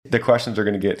the questions are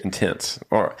going to get intense.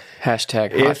 Or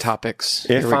Hashtag hot topics.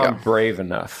 If Here we I'm go. brave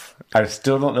enough. I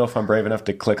still don't know if I'm brave enough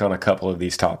to click on a couple of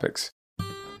these topics.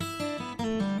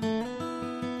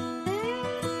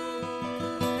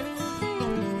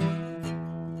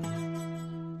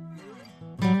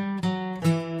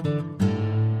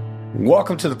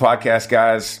 Welcome to the podcast,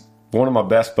 guys. One of my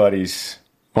best buddies,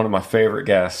 one of my favorite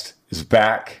guests is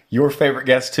back. Your favorite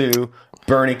guest too,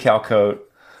 Bernie Calcote.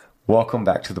 Welcome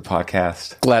back to the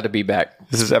podcast. Glad to be back.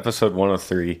 This is episode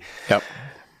 103. Yep.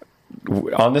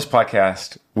 On this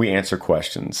podcast, we answer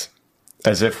questions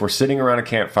as if we're sitting around a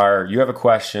campfire. You have a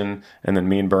question, and then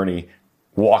me and Bernie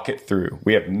walk it through.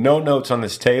 We have no notes on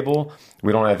this table.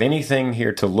 We don't have anything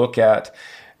here to look at,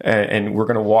 and we're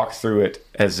going to walk through it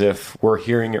as if we're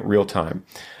hearing it real time.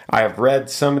 I have read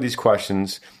some of these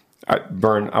questions.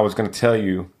 Bern, I was going to tell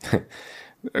you,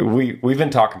 we've been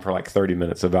talking for like 30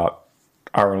 minutes about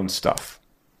our own stuff,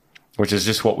 which is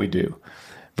just what we do.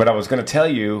 But I was going to tell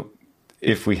you,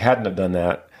 if we hadn't have done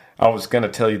that, I was going to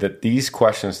tell you that these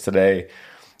questions today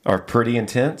are pretty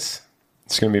intense.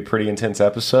 It's going to be a pretty intense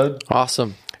episode.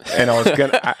 Awesome. And I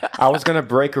was going to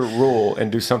break a rule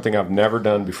and do something I've never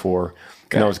done before.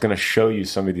 Okay. And I was going to show you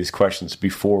some of these questions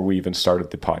before we even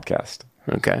started the podcast.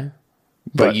 Okay.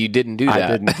 But you didn't do that.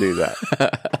 I didn't do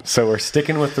that. So we're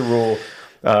sticking with the rule.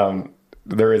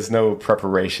 There is no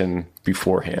preparation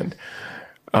beforehand.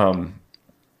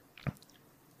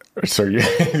 So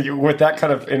you, with that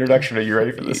kind of introduction, are you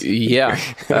ready for this? Yeah.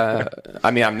 I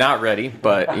mean, I'm not ready,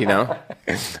 but you know.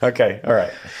 Okay. All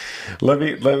right. Let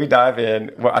me dive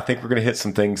in. Well, I think we're going to hit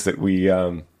some things that we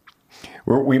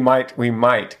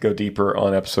might go deeper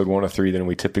on episode 103 than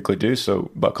we typically do. So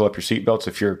buckle up your seatbelts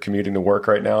if you're commuting to work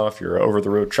right now, if you're over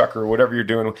the road trucker, whatever you're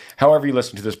doing, however you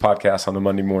listen to this podcast on the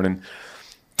Monday morning.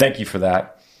 Thank you for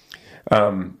that.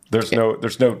 There's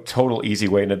no total easy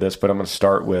way into this, but I'm going to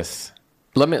start with.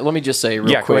 Let me just say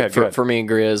real quick go ahead. For me and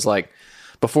Grizz, like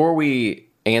before we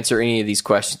answer any of these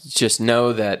questions, just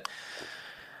know that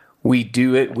we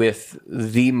do it with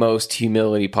the most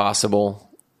humility possible.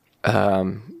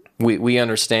 We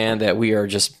understand that we are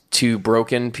just two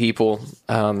broken people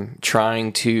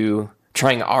trying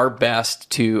our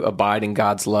best to abide in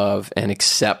God's love and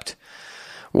accept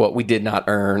what we did not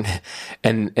earn.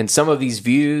 And some of these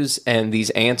views and these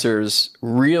answers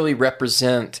really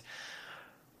represent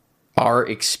our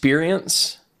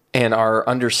experience and our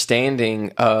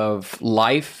understanding of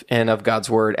life and of God's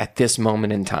word at this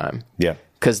moment in time. Yeah.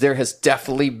 Because there has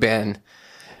definitely been,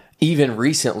 even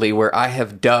recently, where I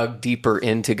have dug deeper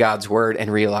into God's word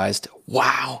and realized,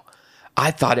 wow,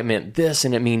 I thought it meant this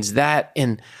and it means that.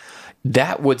 And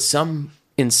that would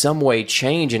in some way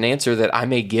change an answer that I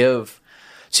may give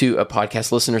to a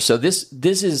podcast listener. So this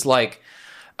is like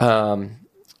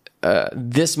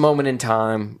this moment in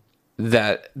time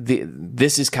that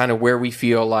this is kind of where we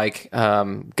feel like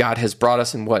God has brought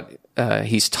us and what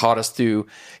he's taught us through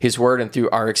his word and through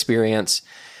our experience.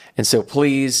 And so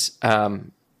please,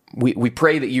 we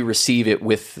pray that you receive it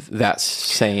with that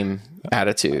same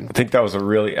attitude. I think that was a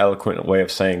really eloquent way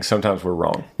of saying sometimes we're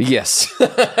wrong. Yes.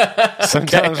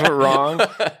 Sometimes we're wrong.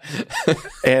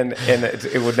 And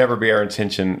it would never be our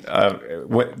intention.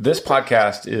 This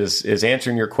podcast is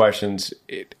answering your questions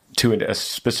to a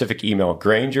specific email,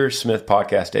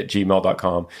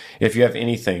 grangersmithpodcast@gmail.com. If you have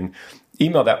anything,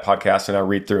 email that podcast and I'll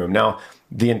read through them. Now,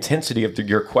 the intensity of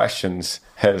your questions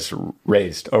has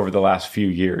raised over the last few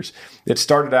years. It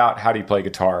started out, how do you play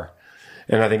guitar?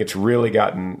 And I think it's really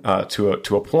gotten to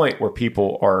a point where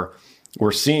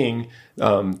we're seeing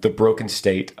the broken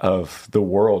state of the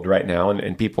world right now,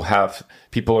 and people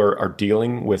are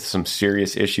dealing with some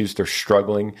serious issues. They're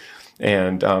struggling,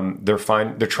 and they're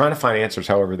trying to find answers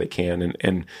however they can.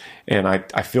 And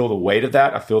I feel the weight of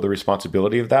that. I feel the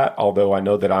responsibility of that. Although I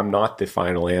know that I'm not the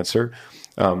final answer.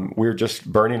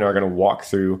 Bernie and I are going to walk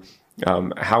through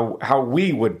how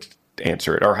we would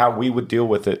answer it or how we would deal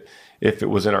with it if it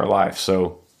was in our life.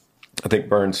 So I think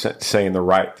Bern's saying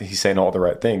he's saying all the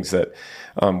right things, that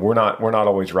we're not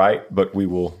always right, but we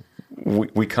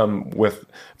come with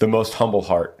the most humble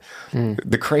heart.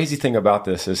 The crazy thing about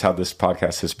this is how this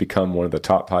podcast has become one of the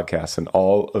top podcasts in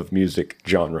all of music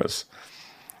genres.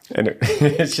 And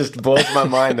it just blows my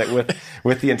mind that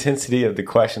with the intensity of the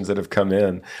questions that have come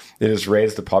in, it has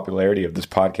raised the popularity of this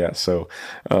podcast. So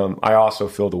I also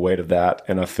feel the weight of that,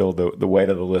 and I feel the weight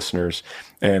of the listeners,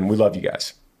 and we love you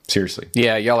guys. Seriously.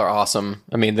 Yeah, y'all are awesome.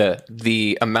 I mean,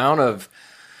 the amount of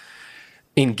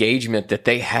engagement that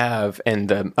they have and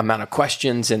the amount of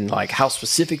questions and like how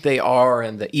specific they are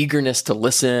and the eagerness to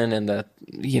listen and the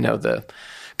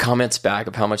comments back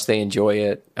of how much they enjoy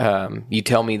it. You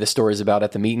tell me the stories about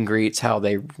at the meet and greets, how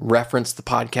they reference the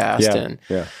podcast,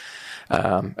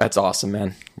 that's awesome,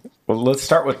 man. Well, let's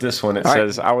start with this one. It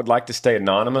says, I would like to stay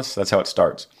anonymous. That's how it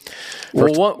starts.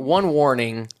 One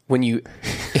warning, when you...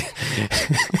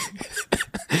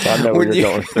 I know where you're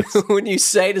going with this. When you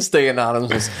say to stay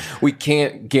anonymous, we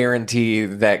can't guarantee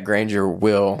that Granger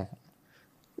will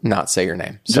not say your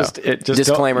name. So,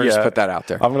 disclaimer, just put that out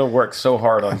there. I'm going to work so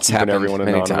hard on keeping everyone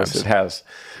anonymous. Times. It has.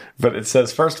 But it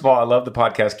says, first of all, I love the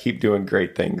podcast. Keep doing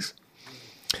great things.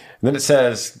 And then it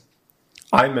says,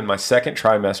 I'm in my second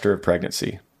trimester of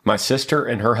pregnancy. My sister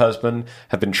and her husband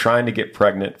have been trying to get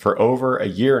pregnant for over a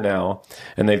year now,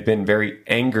 and they've been very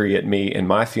angry at me and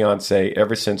my fiance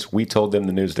ever since we told them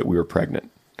the news that we were pregnant.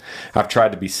 I've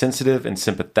tried to be sensitive and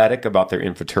sympathetic about their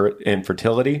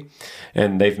infertility,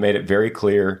 and they've made it very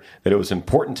clear that it was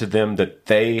important to them that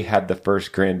they had the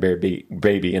first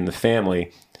grandbaby in the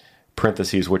family,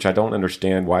 parentheses, which I don't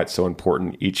understand why it's so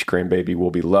important. Each grandbaby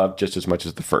will be loved just as much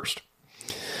as the first.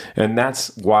 And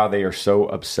that's why they are so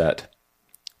upset.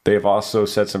 They have also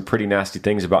said some pretty nasty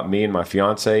things about me and my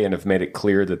fiance and have made it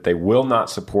clear that they will not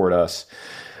support us.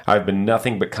 I've been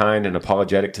nothing but kind and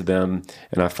apologetic to them,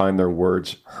 and I find their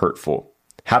words hurtful.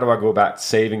 How do I go about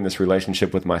saving this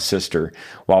relationship with my sister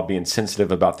while being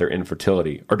sensitive about their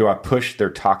infertility? Or do I push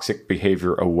their toxic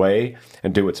behavior away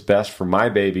and do what's best for my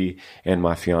baby and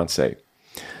my fiance?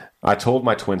 I told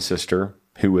my twin sister,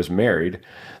 who was married,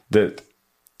 that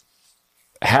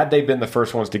had they been the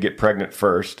first ones to get pregnant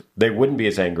first, they wouldn't be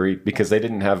as angry because they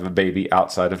didn't have a baby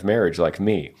outside of marriage like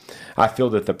me. I feel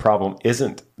that the problem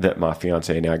isn't that my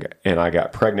fiance and I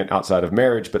got pregnant outside of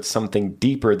marriage, but something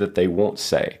deeper that they won't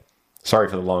say. Sorry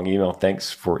for the long email. Thanks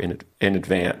for in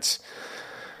advance.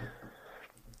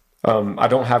 I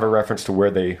don't have a reference to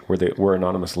where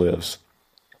Anonymous lives,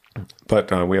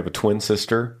 but we have a twin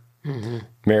sister,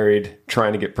 married,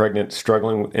 trying to get pregnant,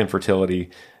 struggling with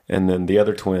infertility, and then the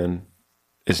other twin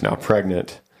is now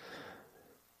pregnant.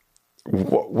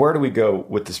 Where do we go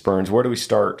with the Spurns? Where do we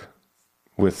start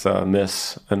with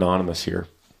Miss Anonymous here?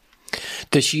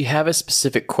 Does she have a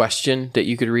specific question that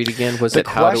you could read again? The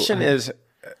question is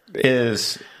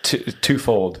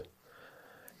twofold.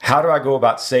 How do I go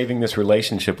about saving this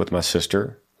relationship with my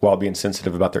sister while being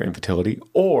sensitive about their infertility?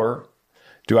 Or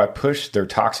do I push their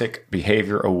toxic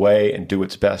behavior away and do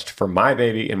what's best for my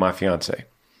baby and my fiance?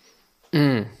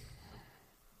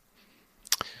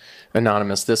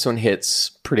 Anonymous, this one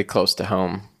hits pretty close to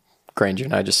home. Granger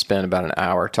and I just spent about an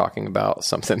hour talking about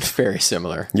something very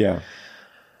similar. Yeah.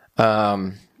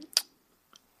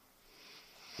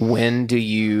 When do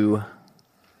you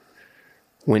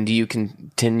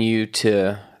continue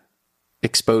to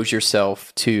expose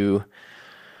yourself to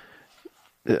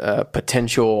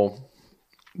potential,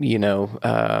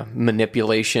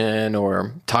 manipulation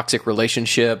or toxic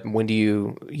relationship? When do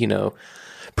you,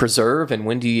 preserve, and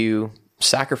when do you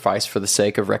sacrifice for the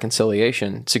sake of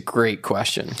reconciliation? It's a great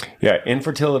question. Yeah,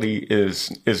 infertility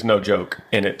is no joke,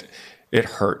 and it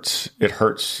hurts. It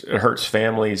hurts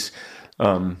families.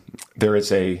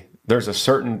 There's a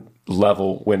certain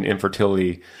level when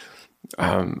infertility,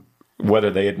 whether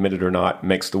they admit it or not,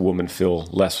 makes the woman feel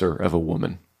lesser of a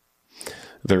woman.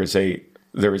 There is a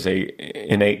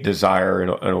innate desire in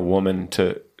a woman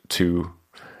to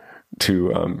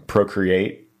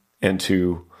procreate and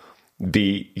to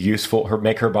be useful,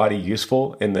 make her body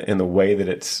useful in the way that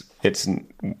it's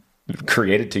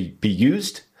created to be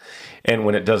used. And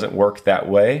when it doesn't work that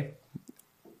way,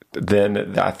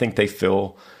 then I think they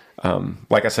feel,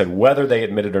 like I said, whether they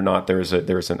admit it or not, there's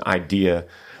an idea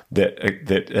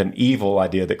that an evil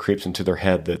idea that creeps into their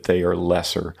head that they are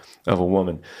lesser of a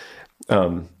woman.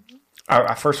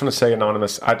 I first want to say,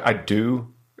 Anonymous, I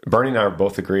do. Bernie and I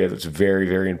both agree that it's very,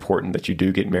 very important that you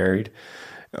do get married.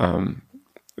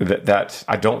 That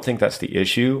I don't think that's the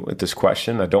issue with this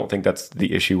question. I don't think that's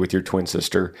the issue with your twin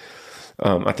sister.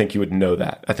 I think you would know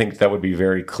that. I think that would be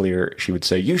very clear. She would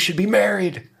say, you should be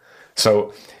married.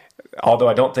 So although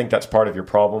I don't think that's part of your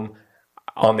problem,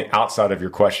 on the outside of your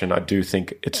question, I do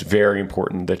think it's very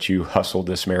important that you hustle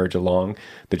this marriage along,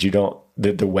 that you don't,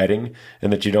 the wedding,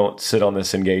 and that you don't sit on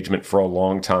this engagement for a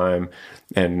long time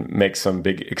and make some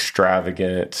big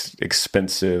extravagant,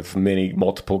 expensive,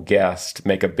 multiple guests,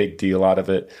 make a big deal out of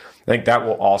it. I think that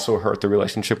will also hurt the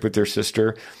relationship with your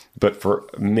sister. But for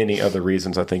many other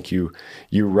reasons, I think you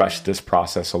rush this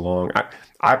process along.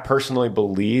 I personally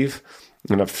believe,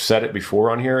 and I've said it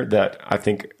before on here, that I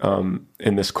think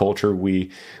in this culture, we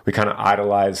kind of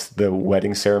idolize the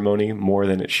wedding ceremony more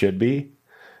than it should be,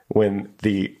 when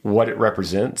what it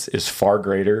represents is far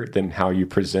greater than how you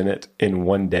present it in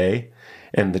one day.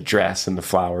 and the dress and the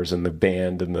flowers and the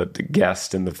band and the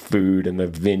guest and the food and the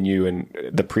venue and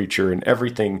the preacher and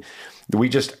everything. We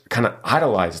just kind of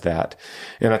idolize that.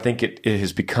 And I think it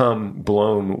has become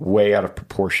blown way out of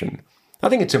proportion. I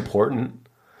think it's important.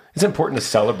 It's important to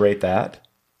celebrate that.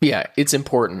 Yeah, it's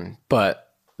important. But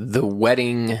the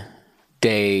wedding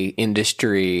day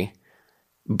industry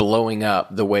blowing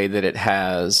up the way that it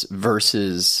has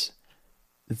versus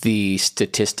the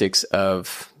statistics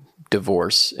of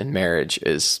divorce and marriage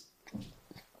is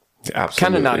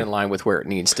kind of not in line with where it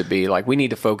needs to be. Like, we need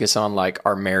to focus on like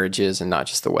our marriages and not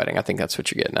just the wedding. I think that's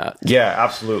what you're getting at. Yeah,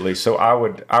 absolutely. So I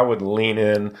would lean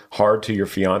in hard to your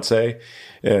fiance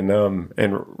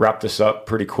and wrap this up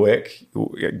pretty quick.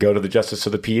 Go to the Justice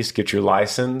of the Peace, get your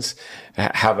license,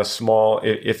 have a small,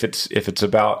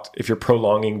 if you're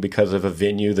prolonging because of a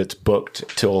venue that's booked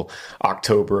till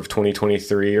October of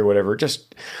 2023 or whatever,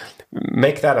 just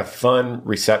make that a fun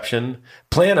reception.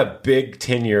 Plan a big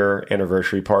 10-year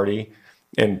anniversary party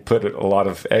and put a lot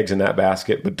of eggs in that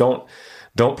basket, but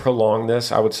don't prolong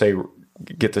this. I would say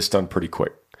get this done pretty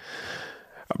quick.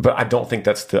 But I don't think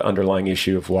that's the underlying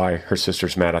issue of why her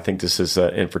sister's mad. I think this is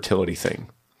an infertility thing.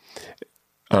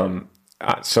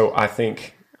 So I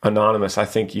think, Anonymous, I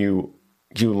think you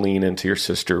lean into your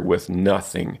sister with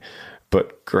nothing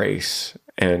but grace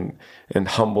and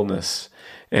humbleness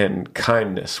and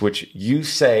kindness, which you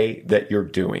say that you're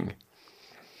doing.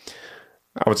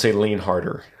 I would say lean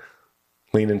harder.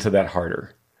 Lean into that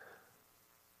harder.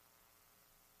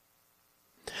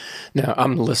 No,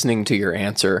 I'm listening to your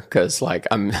answer because like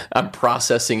I'm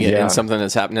processing it in something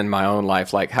that's happened in my own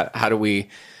life. Like how do we,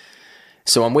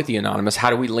 so I'm with you, Anonymous. How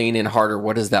do we lean in harder?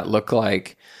 What does that look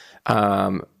like?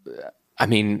 I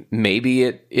mean, maybe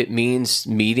it means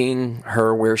meeting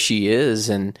her where she is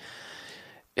and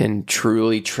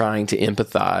truly trying to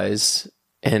empathize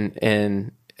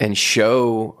and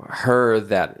show her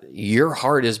that your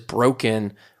heart is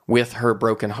broken with her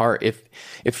broken heart.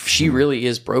 If she really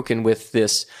is broken with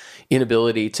this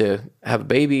inability to have a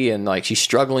baby and like she's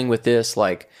struggling with this,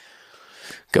 like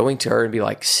going to her and be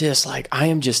like, sis, like I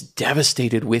am just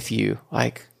devastated with you.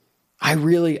 Like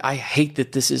I hate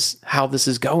that this is how this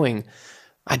is going.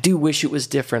 I do wish it was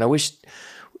different. I wish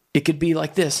it could be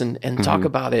like this and talk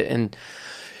about it. And,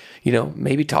 you know,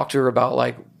 maybe talk to her about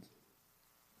like,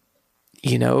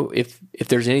 you know, if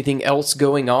there's anything else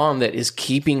going on that is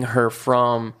keeping her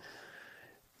from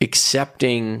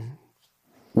accepting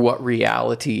what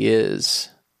reality is.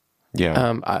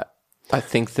 Yeah. I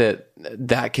think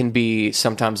that can be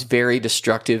sometimes very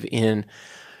destructive in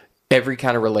every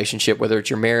kind of relationship, whether it's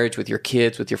your marriage, with your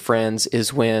kids, with your friends,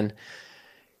 is when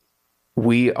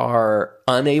we are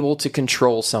unable to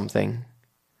control something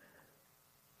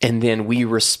and then we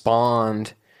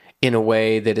respond in a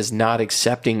way that is not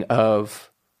accepting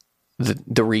of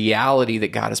the reality that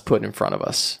God has put in front of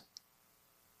us.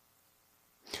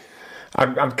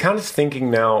 I'm kind of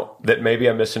thinking now that maybe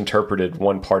I misinterpreted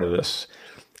one part of this.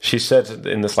 She said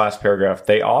in this last paragraph,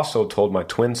 they also told my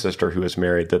twin sister who is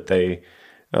married that they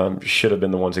should have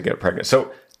been the ones to get pregnant.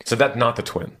 So that's not the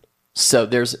twin. So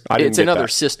it's another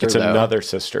sister. It's another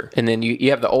sister. And then you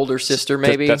have the older sister,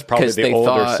 maybe? That's probably the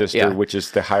older sister, which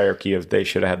is the hierarchy of they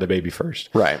should have had the baby first.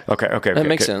 Right. Okay. That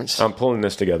makes sense. I'm pulling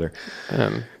this together.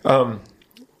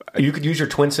 You could use your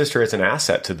twin sister as an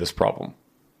asset to this problem.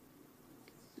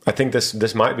 I think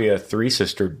this might be a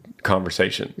three-sister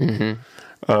conversation.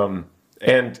 Mm-hmm.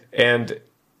 And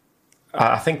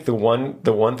I think the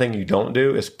one thing you don't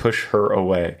do is push her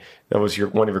away. That was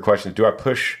one of your questions. Do I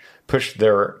push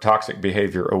their toxic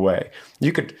behavior away?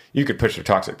 You could push their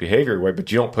toxic behavior away,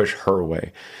 but you don't push her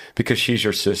away because she's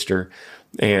your sister.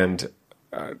 And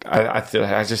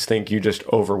I just think you just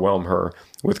overwhelm her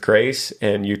with grace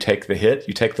and you take the hit,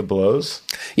 you take the blows.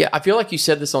 Yeah, I feel like you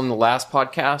said this on the last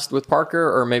podcast with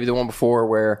Parker or maybe the one before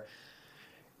where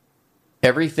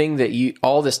everything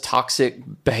all this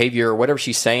toxic behavior or whatever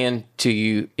she's saying to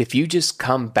you, if you just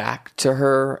come back to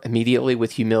her immediately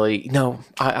with humility, no,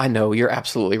 I know, you're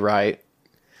absolutely right.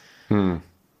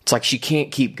 It's like she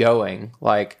can't keep going.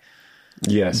 Like,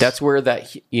 yes, that's where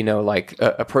that, you know, like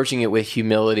approaching it with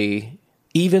humility,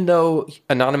 even though,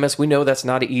 Anonymous, we know that's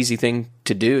not an easy thing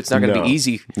to do. It's not going to be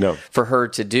easy for her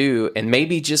to do. And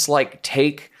maybe just like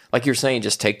like you're saying,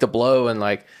 just take the blow and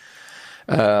like,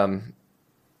 and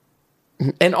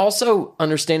also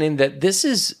understanding that this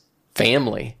is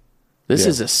family. This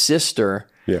is a sister.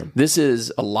 Yeah. This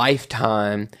is a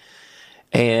lifetime.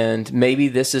 And maybe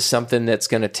this is something that's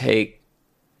going to take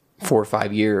 4 or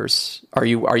 5 years. Are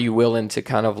you willing to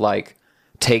kind of like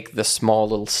take the small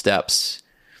little steps?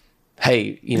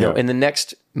 Hey, you know, in the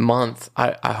next month,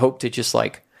 I hope to just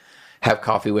like have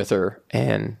coffee with her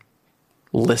and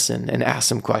listen and ask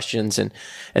some questions. And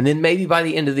then maybe by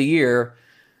the end of the year,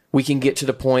 we can get to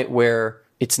the point where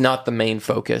it's not the main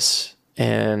focus.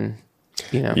 And,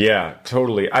 Yeah,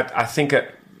 totally. I think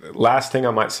last thing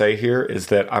I might say here is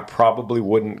that I probably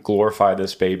wouldn't glorify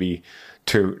this baby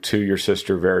to your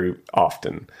sister very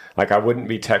often. Like, I wouldn't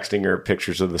be texting her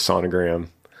pictures of the sonogram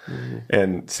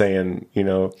and saying,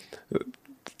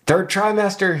 third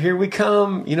trimester, here we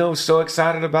come, so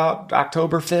excited about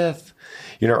October 5th,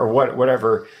 or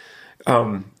whatever.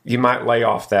 You might lay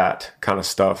off that kind of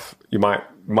stuff. You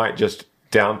might just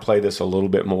downplay this a little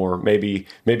bit more. Maybe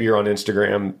you're on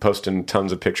Instagram posting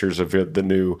tons of pictures of the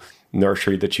new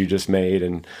nursery that you just made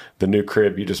and the new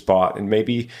crib you just bought. And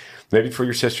maybe for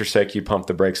your sister's sake, you pump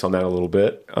the brakes on that a little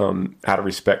bit, out of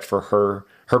respect for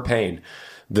her pain.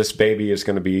 This baby is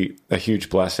going to be a huge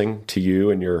blessing to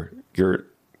you and your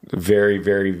very,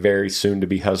 very, very soon to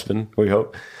be husband, we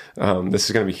hope. This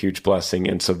is going to be a huge blessing.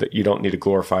 And so that you don't need to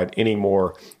glorify it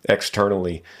anymore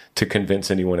externally to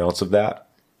convince anyone else of that.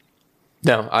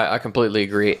 No, I completely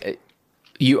agree.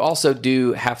 You also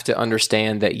do have to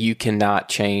understand that you cannot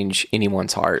change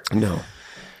anyone's heart. No.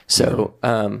 So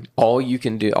all you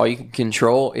can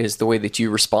control is the way that you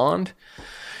respond.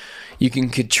 You can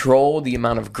control the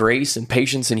amount of grace and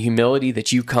patience and humility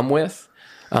that you come with.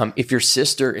 If your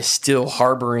sister is still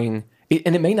harboring,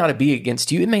 and it may not be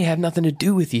against you, it may have nothing to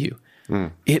do with you.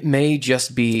 It may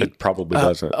just be it probably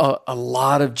doesn't. A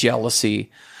lot of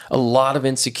jealousy, a lot of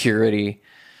insecurity.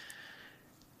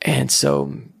 And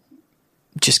so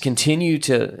just continue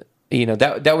to,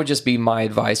 that would just be my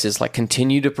advice, is like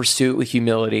continue to pursue it with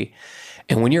humility.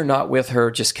 And when you're not with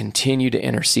her, just continue to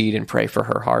intercede and pray for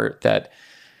her heart that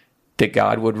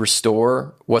God would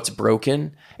restore what's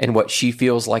broken and what she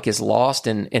feels like is lost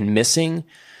and missing,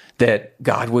 that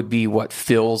God would be what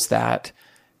fills that.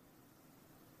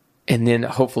 And then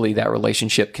hopefully that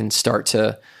relationship can start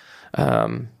to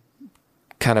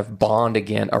kind of bond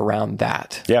again around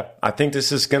that. Yeah, I think this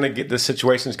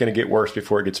situation is going to get worse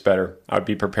before it gets better. I'd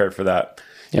be prepared for that.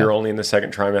 Yeah. You're only in the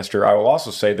second trimester. I will also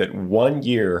say that 1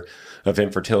 year of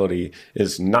infertility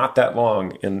is not that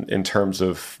long in terms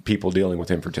of people dealing with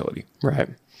infertility. Right.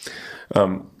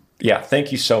 Yeah,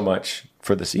 thank you so much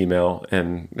for this email,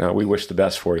 and we wish the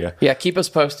best for you. Yeah, keep us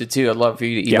posted too. I'd love for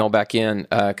you to email back in,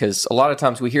 because a lot of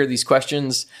times we hear these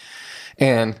questions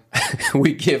and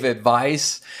we give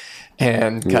advice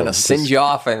and kind of send you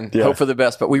off and hope for the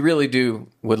best. But we really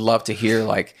would love to hear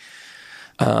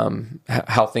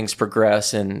how things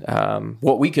progress and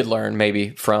what we could learn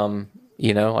maybe from,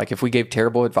 like if we gave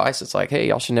terrible advice, it's like, hey,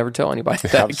 y'all should never tell anybody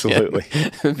that. Absolutely.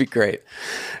 It'd be great.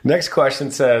 Next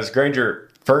question says, Granger,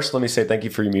 first, let me say thank you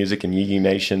for your music and Yee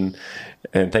Nation,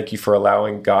 and thank you for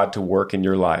allowing God to work in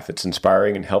your life. It's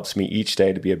inspiring and helps me each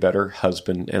day to be a better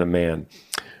husband and a man.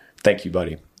 Thank you,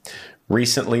 buddy.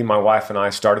 Recently, my wife and I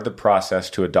started the process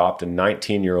to adopt a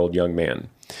 19-year-old young man.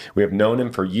 We have known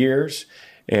him for years,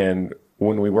 and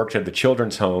when we worked at the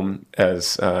children's home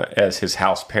as his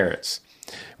house parents,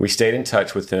 we stayed in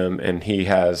touch with him, and he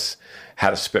has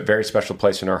had a very special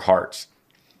place in our hearts.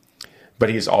 But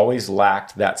he's always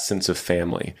lacked that sense of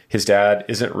family. His dad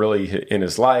isn't really in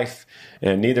his life,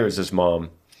 and neither is his mom.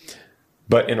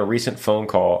 But in a recent phone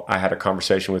call, I had a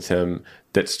conversation with him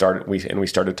we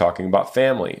started talking about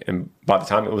family. And by the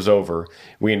time it was over,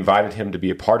 we invited him to be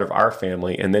a part of our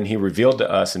family. And then he revealed to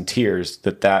us in tears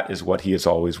that is what he has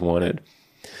always wanted.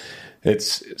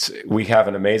 We have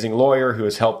an amazing lawyer who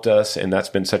has helped us, and that's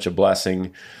been such a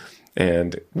blessing.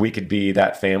 And we could be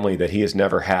that family that he has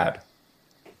never had.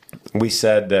 We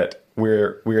said that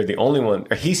we're the only one,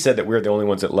 or he said that we're the only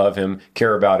ones that love him,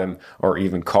 care about him, or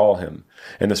even call him.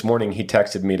 And this morning he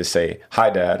texted me to say, "Hi,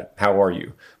 Dad, how are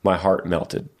you?" My heart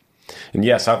melted. And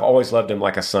yes, I've always loved him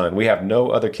like a son. We have no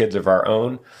other kids of our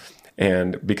own,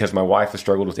 and because my wife has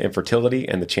struggled with infertility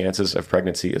and the chances of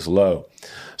pregnancy is low.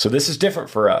 So this is different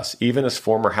for us, even as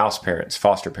former house parents,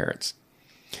 foster parents.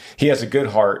 He has a good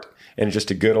heart and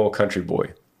just a good old country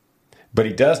boy. But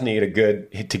he does need to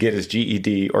get his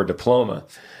GED or diploma.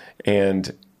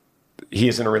 And he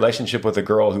is in a relationship with a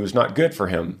girl who is not good for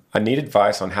him. I need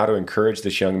advice on how to encourage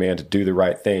this young man to do the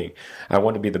right thing. I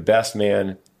want to be the best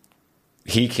man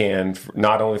he can,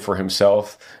 not only for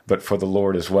himself, but for the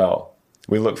Lord as well.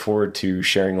 We look forward to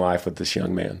sharing life with this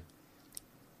young man.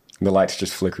 The lights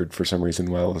just flickered for some reason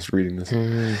while I was reading this.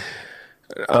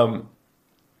 Mm-hmm.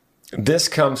 This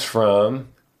comes from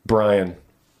Brian.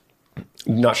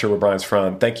 Not sure where Brian's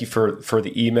from. Thank you for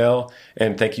the email,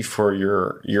 and thank you for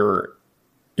your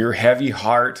heavy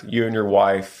heart, you and your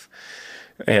wife.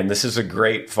 And this is a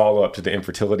great follow up to the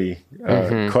infertility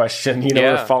question.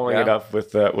 We're following it up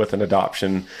with an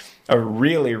adoption. a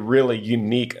really, really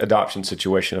unique adoption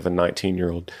situation of a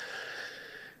 19-year-old.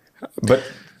 But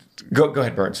go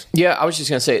ahead, Burns. Yeah, I was just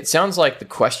going to say, it sounds like the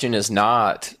question is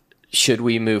not, should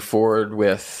we move forward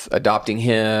with adopting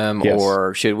him, Yes.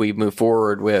 or should we move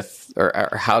forward with, or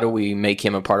how do we make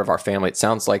him a part of our family? It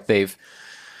sounds like they've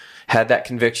had that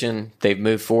conviction. They've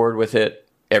moved forward with it.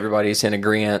 Everybody's in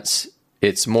agreement.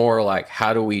 It's more like,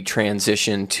 how do we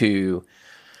transition to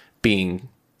being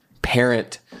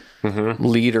parent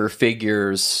leader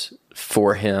figures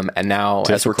for him? And now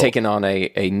as we're taking on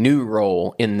a new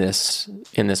role in this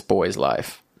boy's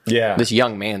life, this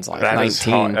young man's life,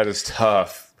 19. That is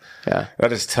tough. Yeah,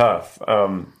 that is tough.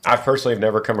 I personally have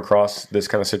never come across this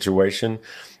kind of situation.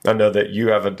 I know that you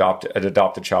have an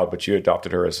adopted child, but you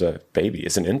adopted her as a baby,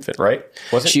 as an infant, right?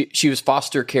 She was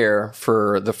foster care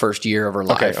for the first year of her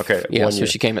life. Okay. Yeah, so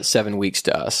she came at 7 weeks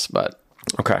to us, but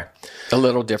a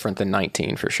little different than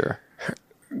 19 for sure.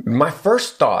 My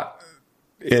first thought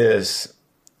is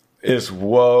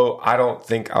whoa, I don't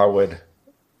think I would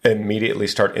immediately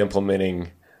start implementing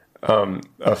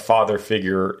a father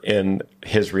figure in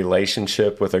his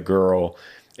relationship with a girl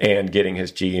and getting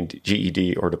his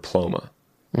GED or diploma.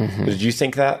 Did you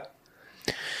think that?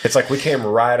 It's like we came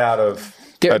right out of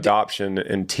adoption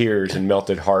in tears and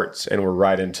melted hearts, and we're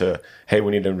right into, hey,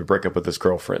 we need him to break up with his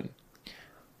girlfriend.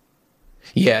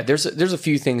 Yeah, there's a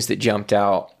few things that jumped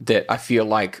out that I feel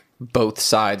like both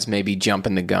sides may be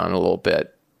jumping the gun a little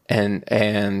bit,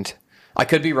 and I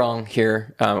could be wrong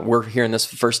here. We're hearing this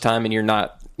for the first time, and you're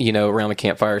not, around the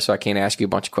campfire, so I can't ask you a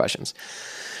bunch of questions.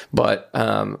 But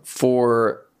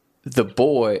for the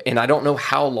boy, and I don't know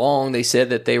how long they said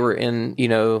that they were in,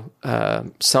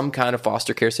 some kind of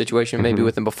foster care situation, maybe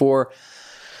with him before.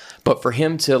 But for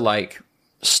him to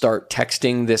start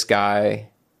texting this guy,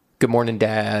 "Good morning,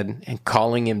 Dad," and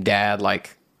calling him Dad,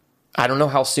 I don't know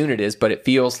how soon it is, but it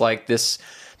feels like this.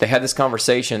 They had this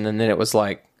conversation, and then it was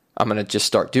like, I'm going to just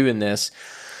start doing this.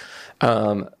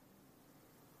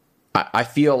 I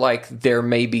feel like there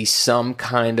may be some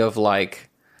kind of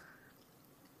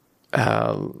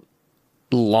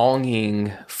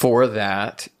longing for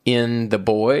that in the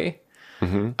boy,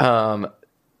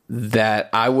 that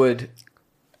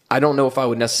I don't know if I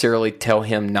would necessarily tell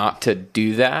him not to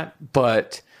do that,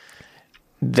 but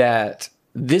that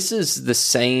this is the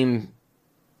same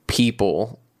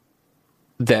people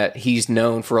that he's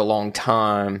known for a long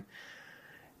time.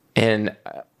 And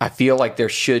I feel like there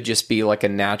should just be a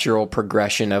natural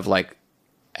progression of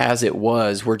as it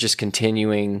was, we're just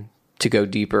continuing to go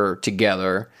deeper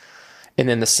together. And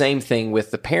then the same thing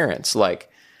with the parents.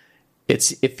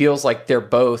 It feels like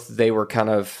they were kind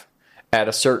of at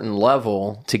a certain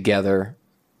level together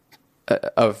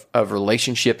of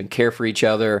relationship and care for each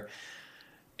other.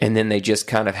 And then they just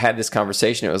kind of had this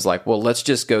conversation. It was like, well, let's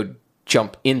just go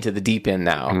jump into the deep end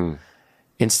now.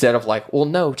 Instead of well,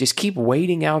 no, just keep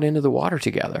wading out into the water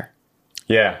together.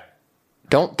 Yeah.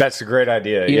 That's a great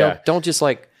idea. Don't just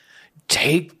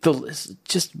take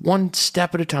just one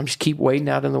step at a time. Just keep wading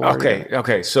out in the water.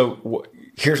 Okay. So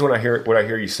here's what I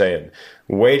hear you saying.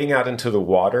 Wading out into the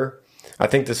water. I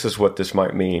think this is what this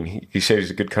might mean. He said he's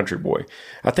a good country boy.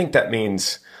 I think that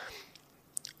means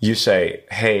you say,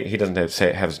 hey, he doesn't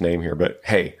have his name here, but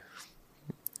hey,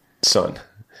 son,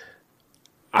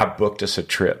 I booked us a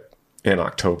trip in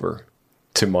October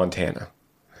to Montana.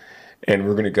 And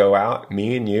we're going to go out,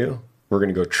 me and you, we're going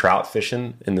to go trout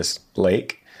fishing in this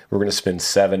lake. We're going to spend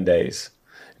 7 days,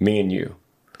 me and you.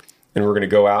 And we're going to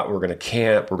go out, we're going to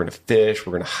camp, we're going to fish,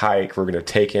 we're going to hike, we're going to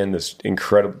take in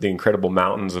the incredible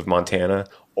mountains of Montana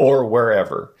or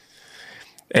wherever.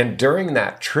 And during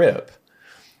that trip,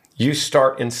 you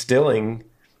start instilling,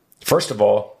 first of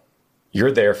all,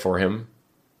 you're there for him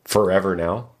forever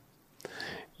now.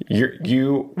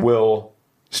 You will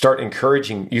start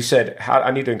encouraging. You said,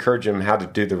 I need to encourage him how to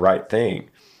do the right thing.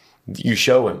 You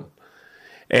show him.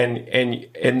 And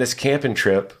in this camping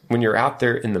trip, when you're out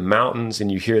there in the mountains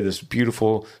and you hear this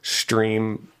beautiful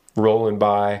stream rolling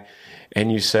by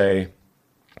and you say,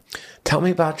 tell me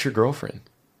about your girlfriend.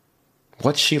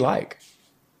 What's she like?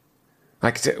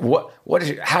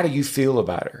 How do you feel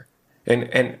about her?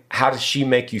 And how does she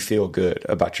make you feel good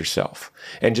about yourself?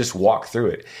 And just walk through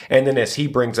it. And then as he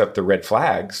brings up the red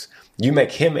flags, you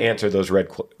make him answer those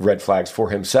red flags for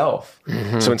himself.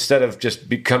 So instead of just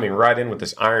coming right in with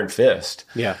this iron fist,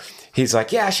 he's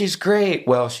like, yeah, she's great.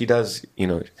 Well, she does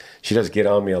get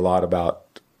on me a lot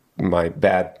about my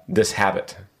this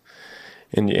habit.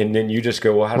 And then you just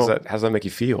go, well, how does that make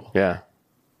you feel? Yeah.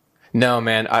 No,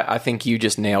 man, I think you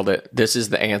just nailed it. This is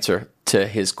the answer to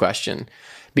his question.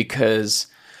 Because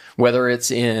whether it's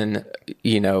in,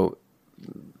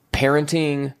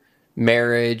 parenting,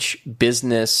 marriage,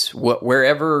 business,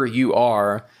 wherever you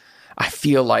are, I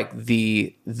feel like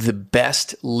the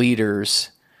best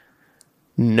leaders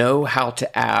know how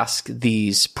to ask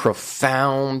these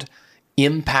profound,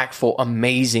 impactful,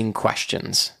 amazing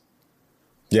questions.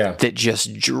 Yeah. That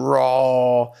just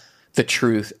draw the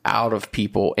truth out of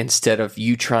people instead of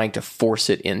you trying to force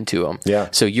it into them. Yeah.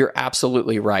 So you're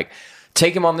absolutely right.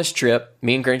 Take him on this trip.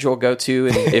 Me and Granger will go too,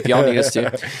 and if y'all need us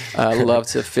to. Love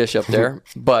to fish up there.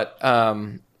 But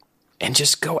and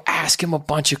just go ask him a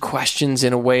bunch of questions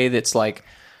in a way that's like,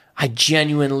 I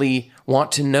genuinely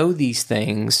want to know these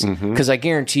things, because I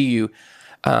guarantee you,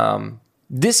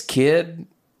 this kid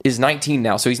is 19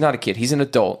 now, so he's not a kid. He's an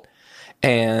adult.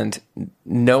 And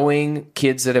knowing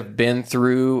kids that have been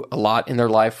through a lot in their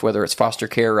life, whether it's foster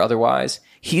care or otherwise,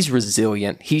 he's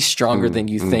resilient. He's stronger than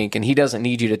you think, and he doesn't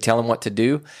need you to tell him what to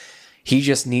do. He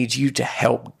just needs you to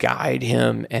help guide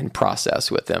him and process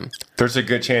with him. There's a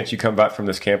good chance you come back from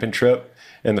this camping trip,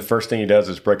 and the first thing he does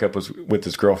is break up with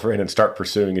his girlfriend and start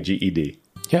pursuing a GED.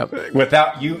 Yep.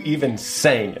 Without you even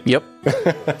saying it. Yep.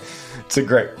 It's a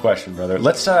great question, brother.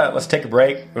 Let's take a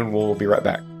break, and we'll be right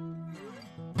back.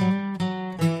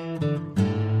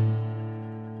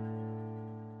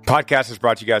 Podcast is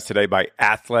brought to you guys today by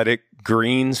Athletic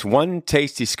Greens. One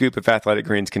tasty scoop of Athletic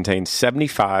Greens contains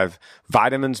 75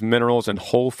 vitamins, minerals, and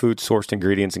whole food sourced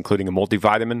ingredients, including a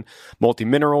multivitamin,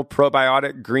 multi-mineral,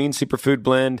 probiotic, green superfood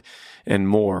blend, and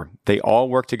more. They all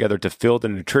work together to fill the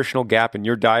nutritional gap in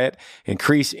your diet,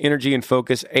 increase energy and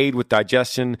focus, aid with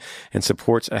digestion, and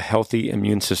supports a healthy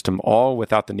immune system, all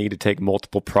without the need to take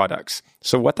multiple products.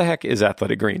 So what the heck is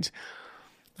Athletic Greens?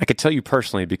 I could tell you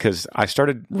personally because I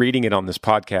started reading it on this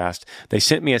podcast. They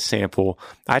sent me a sample.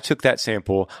 I took that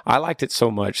sample. I liked it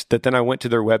so much that then I went to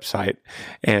their website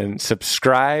and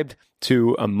subscribed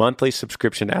to a monthly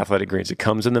subscription to Athletic Greens. It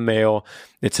comes in the mail.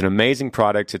 It's an amazing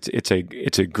product. It's a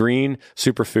green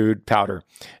superfood powder,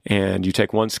 and you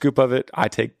take one scoop of it. I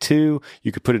take two.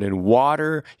 You could put it in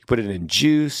water. You put it in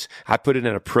juice. I put it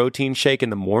in a protein shake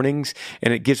in the mornings,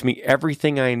 and it gives me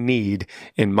everything I need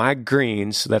in my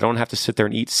greens so that I don't have to sit there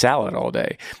and eat salad all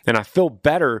day. And I feel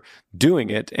better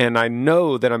doing it, and I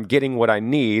know that I'm getting what I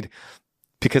need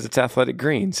because it's Athletic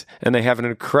Greens, and they have an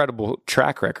incredible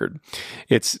track record.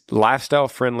 It's lifestyle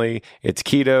friendly. It's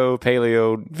keto,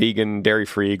 paleo, vegan,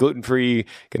 dairy-free, gluten-free,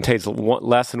 contains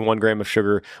less than 1 gram of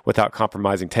sugar without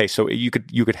compromising taste. So you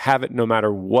could have it no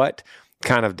matter what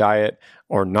kind of diet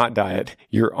or not diet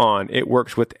you're on. It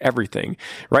works with everything.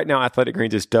 Right now, Athletic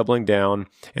Greens is doubling down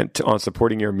on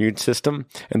supporting your immune system,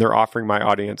 and they're offering my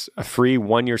audience a free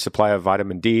 1-year supply of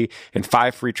vitamin D and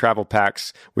 5 free travel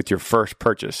packs with your first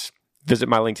purchase. Visit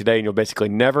my link today, and you'll basically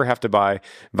never have to buy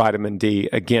vitamin D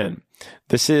again.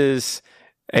 This is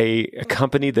a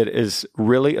company that is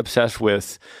really obsessed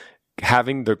with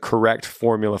having the correct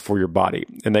formula for your body.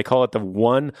 And they call it the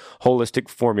One Holistic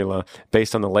Formula,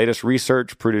 based on the latest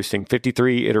research, producing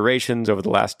 53 iterations over the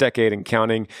last decade and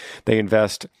counting. They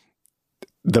invest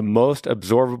the most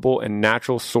absorbable and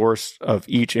natural source of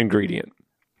each ingredient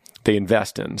they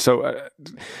invest in. So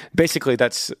basically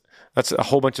that's a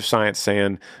whole bunch of science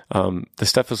saying the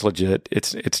stuff is legit.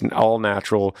 It's all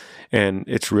natural, and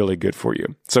it's really good for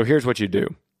you. So here's what you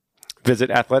do.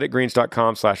 Visit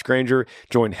athleticgreens.com/Granger.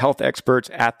 Join health experts,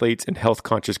 athletes, and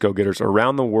health-conscious go-getters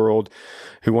around the world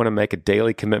who want to make a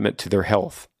daily commitment to their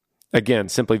health. Again,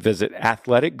 simply visit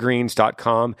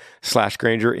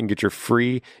athleticgreens.com/Granger and get your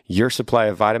supply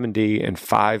of vitamin D and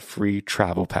 5 free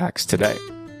travel packs today.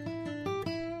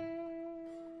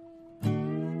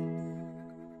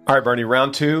 All right, Bernie,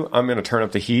 round 2. I'm going to turn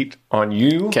up the heat on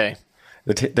you. Okay.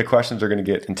 The questions are going to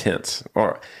get intense.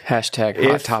 Or hashtag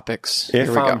hot topics.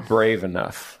 If I'm brave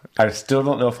enough. I still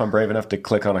don't know if I'm brave enough to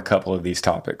click on a couple of these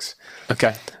topics.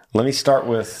 Okay. Let me start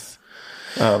with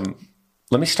an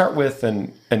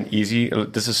easy.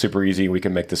 This is super easy. We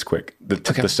can make this quick.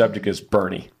 The subject is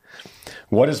Bernie.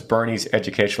 What is Bernie's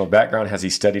educational background? Has he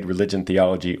studied religion,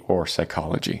 theology, or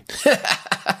psychology?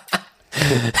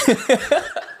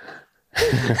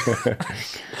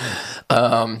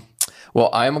 Well,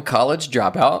 I'm a college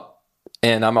dropout,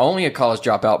 and I'm only a college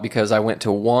dropout because I went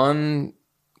to one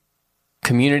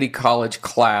community college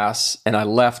class and I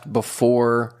left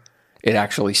before it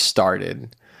actually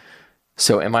started.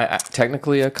 So am I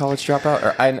technically a college dropout?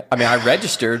 Or I mean, I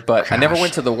registered, but I never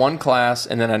went to the one class,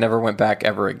 and then I never went back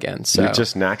ever again. So you're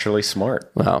just naturally smart.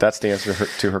 Well, that's the answer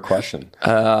to her question.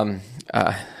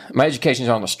 My education's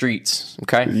on the streets.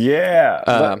 Okay.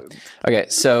 Yeah. Okay.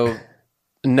 So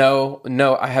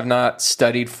no, I have not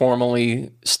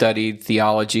formally studied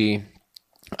theology.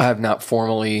 I have not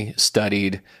formally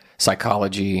studied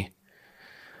psychology.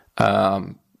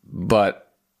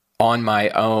 But on my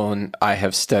own, I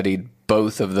have studied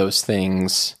both of those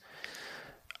things,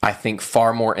 I think,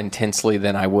 far more intensely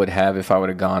than I would have if I would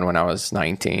have gone when I was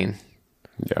 19.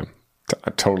 Yeah, I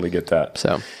totally get that.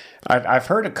 So I've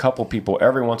heard a couple people,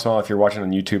 every once in a while, if you're watching on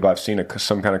YouTube, I've seen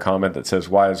some kind of comment that says,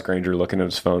 why is Granger looking at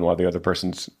his phone while the other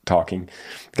person's talking?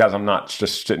 Guys, I'm not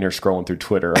just sitting here scrolling through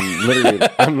Twitter. I'm literally,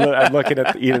 I'm looking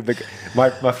at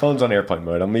my phone's on airplane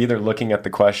mode. I'm either looking at the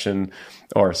question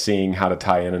or seeing how to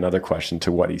tie in another question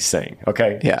to what he's saying.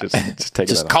 Okay? yeah, Just take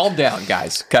just calm down,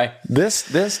 guys. Okay.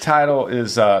 This title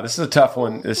is, this is a tough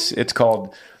one. It's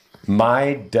called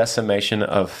My Decimation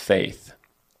of Faith.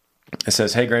 It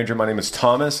says, hey, Granger, my name is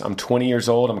Thomas. I'm 20 years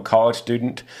old. I'm a college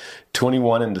student,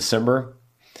 21 in December.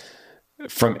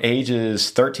 From ages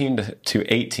 13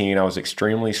 to 18, I was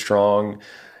extremely strong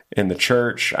in the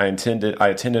church. I attended,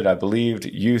 I believed,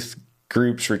 youth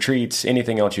groups, retreats,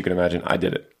 anything else you could imagine. I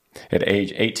did it. At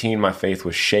age 18, my faith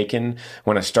was shaken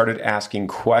when I started asking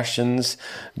questions.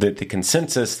 That the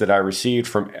consensus that I received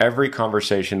from every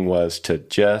conversation was to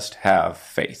just have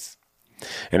faith.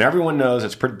 And everyone knows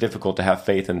it's pretty difficult to have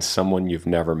faith in someone you've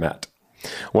never met.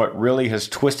 What really has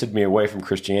twisted me away from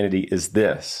Christianity is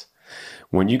this.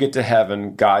 When you get to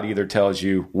heaven, God either tells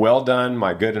you, well done,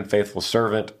 my good and faithful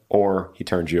servant, or he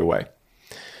turns you away.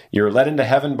 You're led into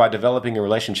heaven by developing a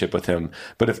relationship with him.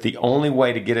 But if the only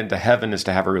way to get into heaven is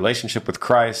to have a relationship with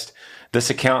Christ,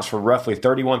 this accounts for roughly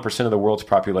 31% of the world's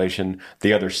population.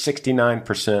 The other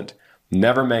 69%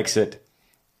 never makes it.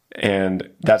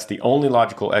 And that's the only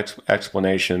logical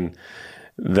explanation,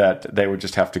 that they would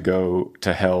just have to go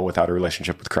to hell without a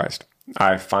relationship with Christ.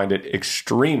 I find it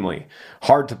extremely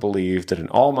hard to believe that an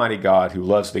almighty God who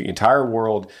loves the entire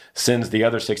world sends the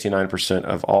other 69%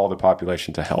 of all the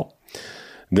population to hell.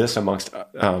 This, amongst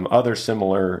other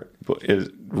similar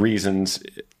reasons,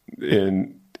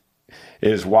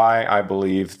 is why I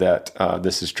believe that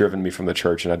this has driven me from the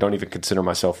church, and I don't even consider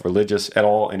myself religious at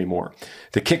all anymore.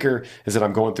 The kicker is that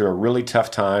I'm going through a really tough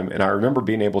time, and I remember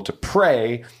being able to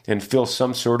pray and feel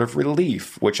some sort of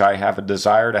relief, which I have a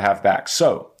desire to have back.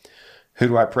 So, who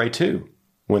do I pray to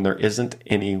when there isn't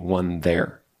anyone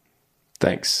there?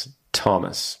 Thanks,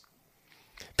 Thomas.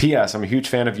 P.S. I'm a huge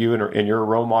fan of you, and you're a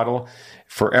role model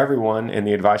for everyone in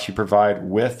the advice you provide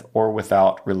with or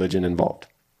without religion involved.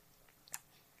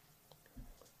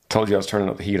 Told you I was turning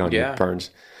up the heat on you, Burns.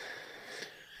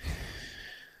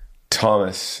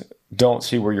 Thomas, don't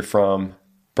see where you're from,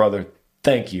 brother.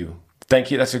 Thank you. That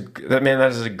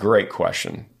is a great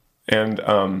question. And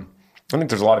I think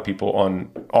there's a lot of people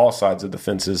on all sides of the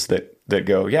fences that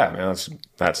go, yeah, man,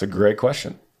 that's a great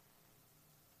question.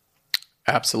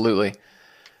 Absolutely.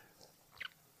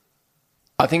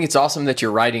 I think it's awesome that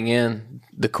you're writing in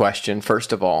the question.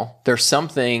 First of all, there's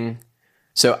something.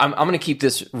 So I'm going to keep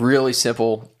this really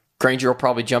simple. Granger will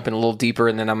probably jump in a little deeper,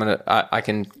 and then I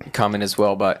can comment as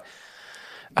well. But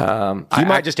you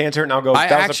might just answer it, and I'll go. I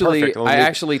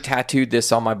actually tattooed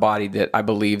this on my body that I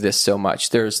believe this so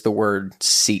much. There's the word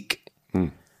seek.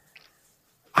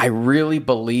 I really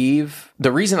believe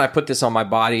the reason I put this on my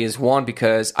body is, one,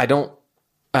 because I don't.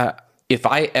 If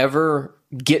I ever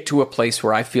get to a place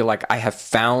where I feel like I have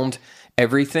found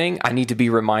everything, I need to be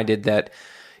reminded that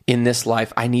in this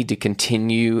life, I need to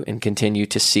continue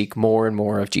to seek more and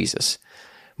more of Jesus,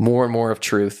 more and more of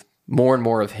truth, more and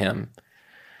more of him.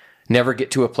 Never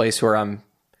get to a place where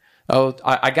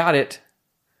I got it.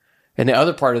 And the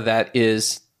other part of that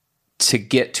is to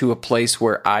get to a place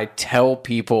where I tell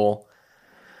people,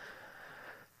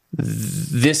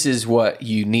 this is what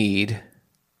you need.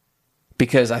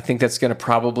 Because I think that's going to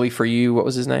probably, for you, what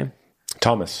was his name?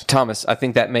 Thomas. I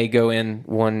think that may go in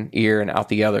one ear and out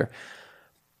the other.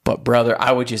 But brother,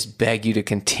 I would just beg you to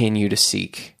continue to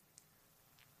seek.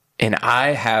 And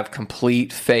I have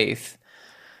complete faith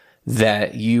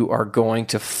that you are going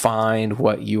to find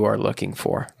what you are looking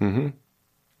for. Mm-hmm.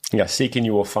 Yeah, seek and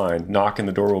you will find. Knock and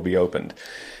the door will be opened.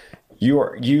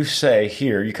 You say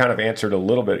here, you kind of answered a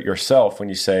little bit yourself when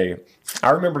you say,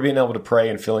 I remember being able to pray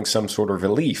and feeling some sort of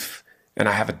relief. And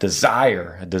I have a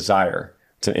desire.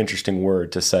 It's an interesting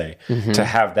word to say, to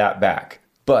have that back.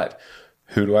 But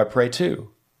who do I pray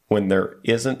to when there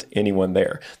isn't anyone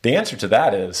there? The answer to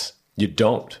that is you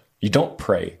don't. You don't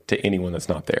pray to anyone that's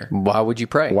not there. Why would you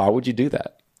pray? Why would you do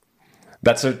that?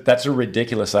 That's a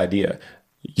ridiculous idea.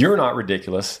 You're not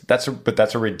ridiculous. That's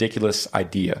a ridiculous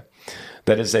idea.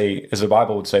 That is as the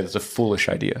Bible would say, that's a foolish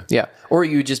idea. Yeah. Or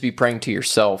you would just be praying to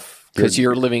yourself because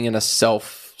you're living in a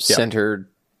self-centered,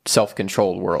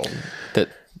 self-controlled world that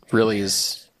really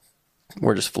is,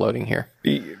 we're just floating here.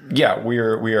 Yeah, we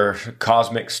are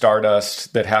cosmic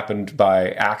stardust that happened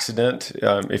by accident.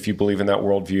 If you believe in that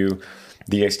worldview,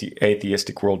 the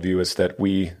atheistic worldview is that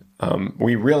we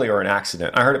We really are an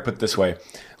accident. I heard it put this way,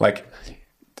 like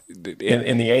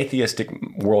in the atheistic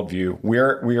worldview, we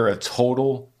are a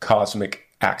total cosmic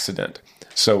accident.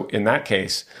 So in that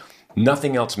case,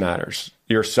 nothing else matters.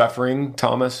 Your suffering,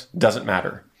 Thomas, doesn't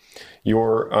matter.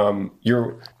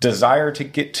 Your desire to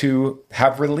get to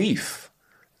have relief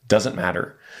doesn't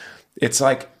matter. It's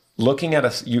like looking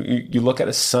at you look at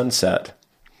a sunset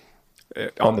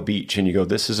on the beach and you go,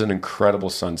 this is an incredible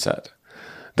sunset.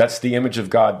 That's the image of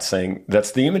God saying,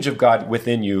 that's the image of God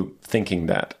within you thinking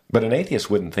that. But an atheist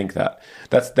wouldn't think that.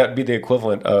 That'd be the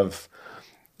equivalent of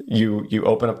you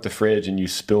open up the fridge and you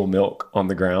spill milk on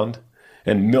the ground,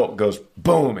 and milk goes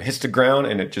boom, hits the ground,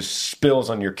 and it just spills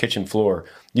on your kitchen floor.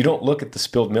 You don't look at the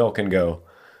spilled milk and go,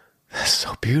 that's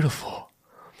so beautiful.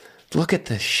 Look at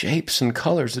the shapes and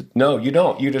colors. No, you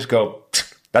don't. You just go,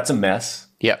 that's a mess.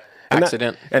 Yep.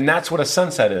 Accident. And that's what a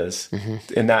sunset is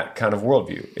in that kind of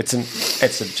worldview. It's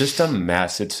just a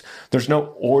mess. There's no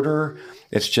order.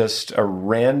 It's just a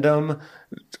random,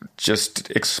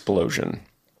 just explosion.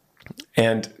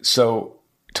 And so,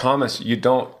 Thomas,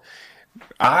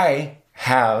 I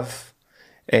have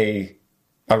a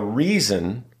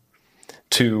reason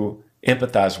to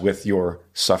empathize with your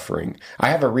suffering. I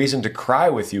have a reason to cry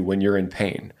with you when you're in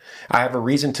pain. I have a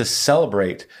reason to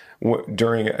celebrate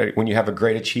when you have a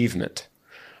great achievement.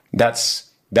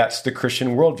 That's the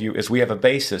Christian worldview, is we have a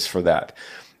basis for that.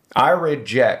 I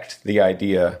reject the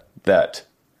idea that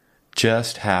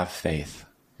just have faith.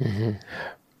 Mm-hmm.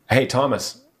 Hey,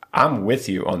 Thomas, I'm with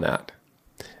you on that.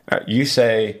 You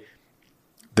say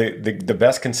the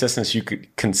best consensus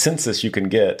you can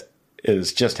get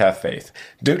is just have faith.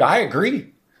 Dude, I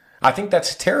agree. I think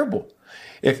that's terrible.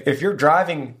 If you're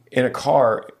driving in a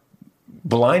car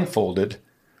blindfolded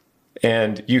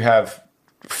and you have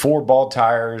 4 bald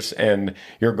tires and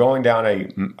you're going down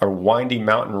a windy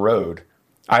mountain road,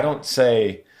 I don't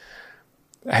say,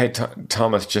 hey,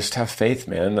 Thomas, just have faith,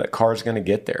 man. That car's going to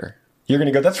get there. You're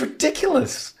going to go, that's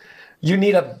ridiculous. You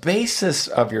need a basis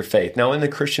of your faith. Now, in the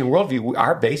Christian worldview,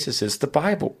 our basis is the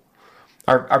Bible.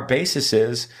 Our basis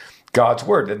is God's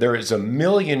word. There is a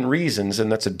million reasons,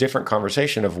 and that's a different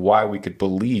conversation of why we could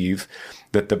believe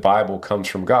that the Bible comes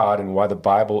from God and why the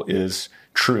Bible is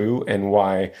true and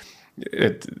why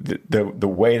the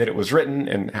way that it was written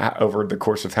and over the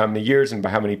course of how many years and by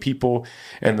how many people,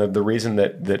 and the reason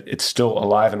that it's still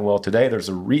alive and well today.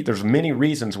 There's many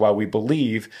reasons why we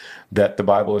believe that the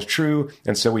Bible is true,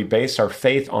 and so we base our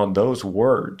faith on those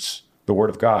words, the Word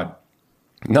of God,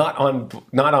 not on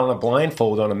a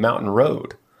blindfold on a mountain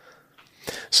road.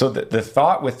 So the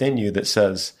thought within you that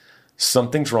says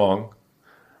something's wrong,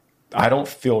 I don't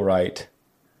feel right,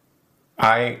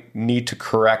 I need to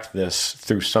correct this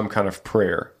through some kind of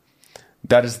prayer.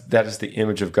 That is the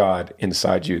image of God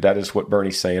inside you. That is what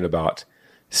Bernie's saying about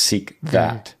seek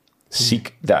that. Mm-hmm.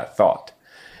 Seek that thought.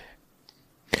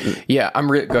 Yeah,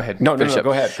 go ahead. No,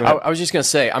 go ahead. I was just going to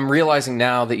say, I'm realizing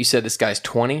now that you said this guy's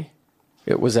 20.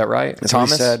 Was that right? That's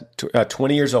Thomas what he said.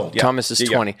 20 years old. Yeah. Thomas is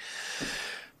 20. Yeah.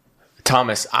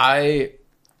 Thomas, I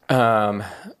can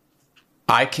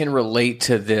relate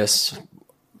to this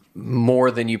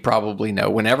more than you probably know.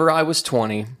 Whenever I was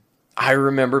 20, I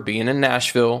remember being in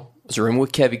Nashville. I was rooming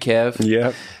with Kev.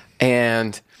 Yeah.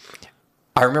 And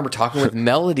I remember talking with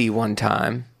Melody one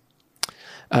time.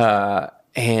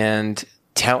 And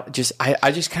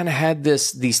I just kind of had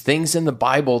these things in the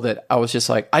Bible that I was just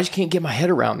like, I just can't get my head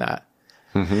around that.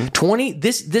 Mm-hmm. 20,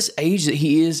 this age that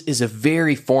he is a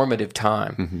very formative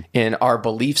time in our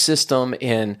belief system,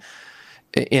 in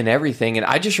everything. And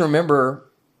I just remember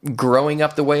growing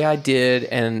up the way I did,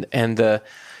 and the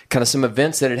kind of some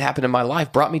events that had happened in my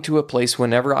life brought me to a place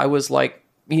whenever I was like,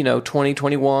 20,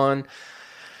 21,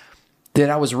 that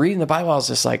I was reading the Bible. I was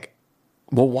just like,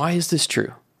 well, why is this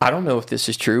true? I don't know if this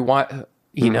is true. Why,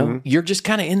 you're just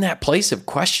kind of in that place of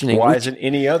questioning. Why isn't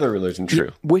any other religion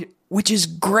true? Which is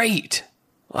great.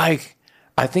 Like,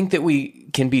 I think that we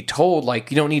can be told,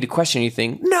 like, you don't need to question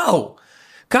anything. No,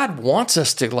 God wants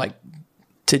us to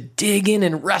dig in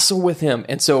and wrestle with him.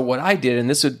 And so what I did, and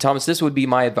this would be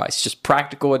my advice, just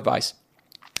practical advice.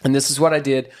 And this is what I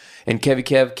did, and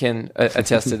Kev can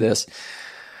attest to this.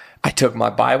 I took my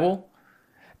Bible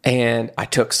and I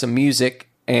took some music,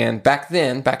 and back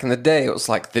in the day, it was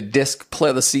like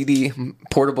the CD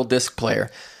portable disc player.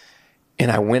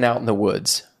 And I went out in the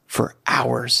woods for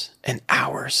hours and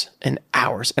hours and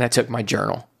hours. And I took my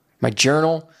journal,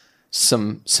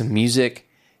 some music,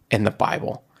 and the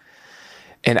Bible.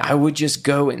 And I would just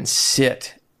go and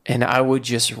sit, and I would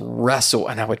just wrestle,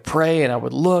 and I would pray, and I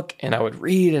would look, and I would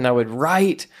read, and I would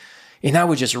write, and I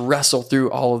would just wrestle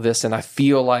through all of this. And I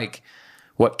feel like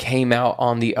what came out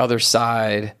on the other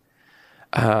side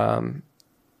I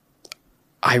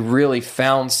really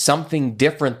found something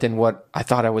different than what I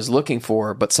thought I was looking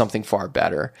for, but something far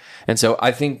better. And so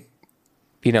I think,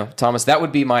 Thomas, that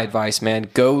would be my advice, man.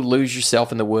 Go lose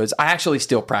yourself in the woods. I actually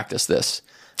still practice this.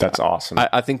 That's awesome.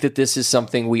 I think that this is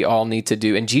something we all need to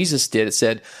do. And Jesus did. It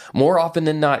said more often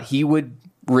than not, he would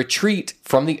retreat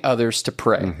from the others to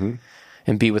pray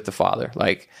and be with the Father.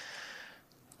 Like,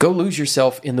 go lose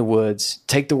yourself in the woods.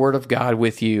 Take the word of God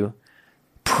with you.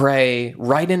 Pray.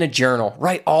 Write in a journal.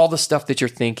 Write all the stuff that you're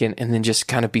thinking, and then just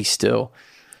kind of be still.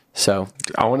 So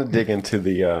I want to dig into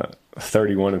the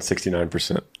 31 and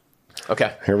 69%.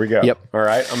 Okay. Here we go. Yep. All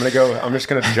right. I'm just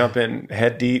going to jump in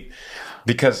head deep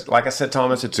because, like I said,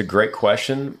 Thomas, it's a great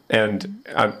question. And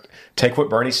take what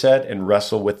Bernie said and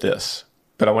wrestle with this.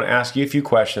 But I want to ask you a few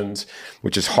questions,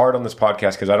 which is hard on this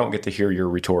podcast because I don't get to hear your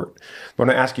retort. I want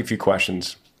to ask you a few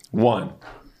questions. One,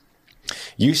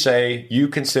 you say you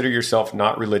consider yourself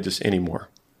not religious anymore.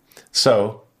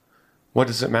 So what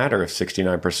does it matter if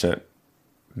 69%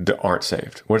 aren't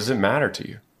saved? What does it matter to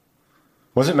you?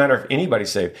 What does it matter if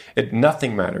anybody's saved?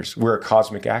 Nothing matters. We're a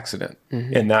cosmic accident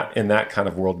in that kind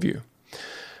of worldview.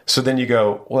 So then you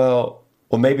go, well,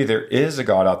 maybe there is a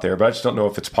God out there, but I just don't know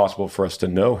if it's possible for us to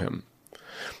know him.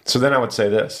 So then I would say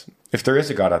this: if there is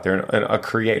a God out there and a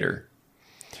creator,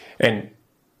 and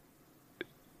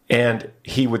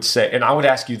he would say, and I would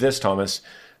ask you this, Thomas,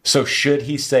 so should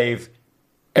he save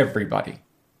everybody?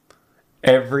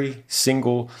 Every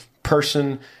single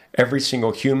person, every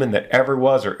single human that ever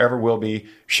was or ever will be,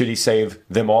 should he save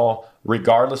them all,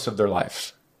 regardless of their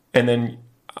lives? And then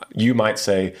you might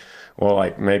say, well,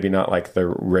 like maybe not like the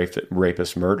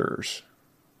rapist murderers.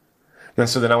 And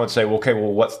so then I would say, well, okay,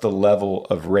 well, what's the level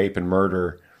of rape and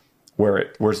murder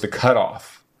where's the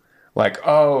cutoff? Like,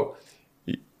 oh,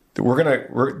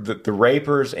 the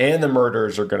rapers and the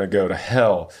murderers are going to go to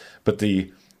hell, but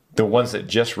the ones that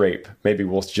just rape, maybe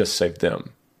we'll just save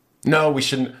them. No, we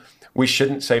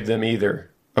shouldn't save them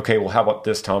either. Okay, well, how about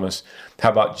this, Thomas?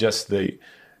 How about just the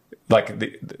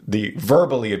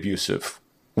verbally abusive?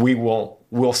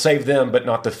 We'll save them, but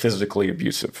not the physically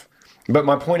abusive. But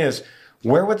my point is,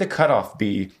 where would the cutoff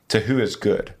be to who is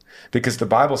good? Because the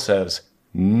Bible says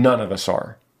none of us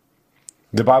are.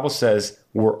 The Bible says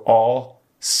we're all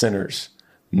sinners.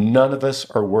 None of us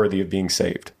are worthy of being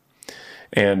saved.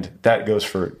 And that goes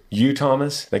for you,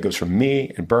 Thomas. That goes for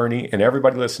me and Bernie and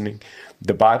everybody listening.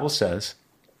 The Bible says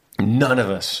none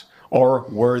of us are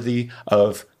worthy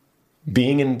of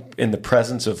being in the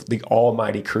presence of the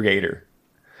Almighty Creator.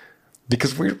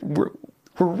 Because we're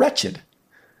wretched.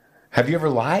 Have you ever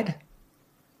lied?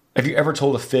 Have you ever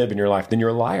told a fib in your life? Then you're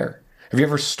a liar. Have you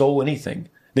ever stole anything?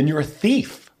 Then you're a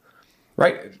thief,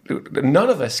 right? None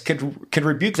of us could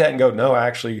rebuke that and go, no,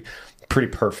 actually, pretty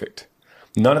perfect.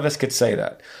 None of us could say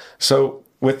that. So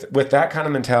with that kind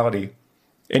of mentality,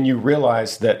 and you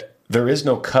realize that there is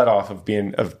no cutoff of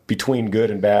between good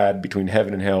and bad, between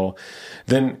heaven and hell,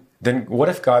 then what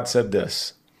if God said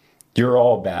this? You're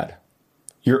all bad.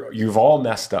 You've all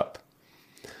messed up.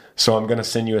 So I'm going to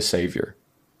send you a Savior.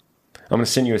 I'm going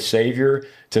to send you a Savior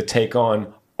to take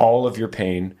on all of your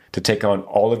pain, to take on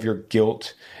all of your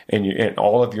guilt and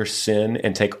all of your sin,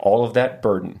 and take all of that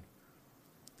burden.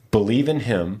 Believe in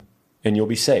him, and you'll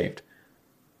be saved.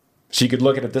 So you could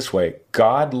look at it this way.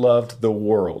 God loved the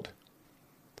world.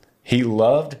 He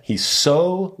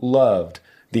so loved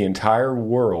the entire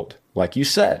world, like you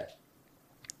said,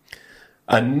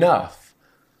 enough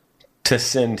to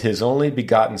send his only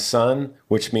begotten Son,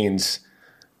 which means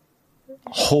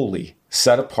holy,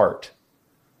 set apart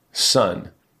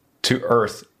Son, to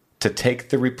earth to take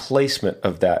the replacement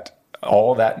of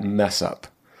all that mess up.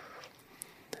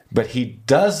 But he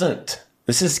doesn't,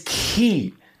 this is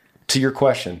key to your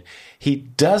question, he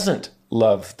doesn't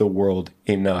love the world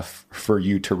enough for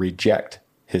you to reject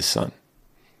his Son.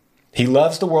 He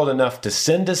loves the world enough to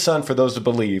send his Son for those who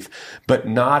believe, but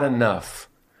not enough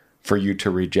for you to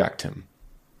reject him.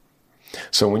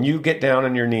 So when you get down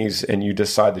on your knees and you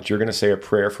decide that you're going to say a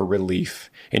prayer for relief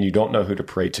and you don't know who to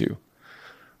pray to,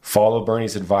 follow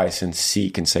Bernie's advice and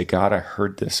seek and say, God, I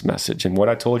heard this message. And what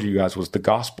I told you guys was the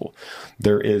gospel.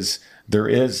 There is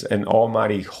an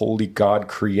almighty, holy God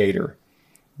creator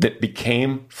that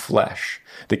became flesh,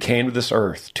 that came to this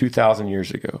earth 2,000 years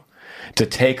ago to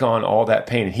take on all that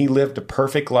pain. And he lived a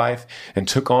perfect life and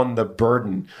took on the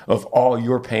burden of all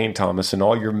your pain, Thomas, and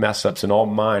all your mess ups and all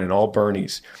mine and all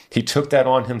Bernie's. He took that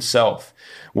on himself,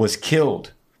 was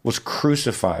killed, was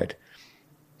crucified,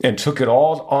 and took it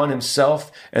all on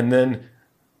himself, and then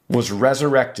was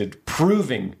resurrected,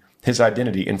 proving his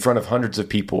identity in front of hundreds of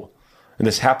people. And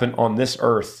this happened on this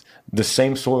earth, the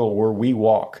same soil where we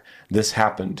walk. This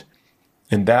happened.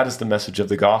 And that is the message of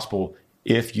the gospel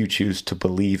if you choose to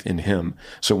believe in him.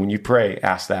 So when you pray,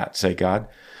 ask that. Say, God,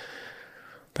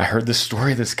 I heard the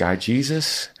story of this guy,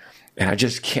 Jesus, and I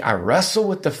just can't, I wrestle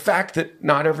with the fact that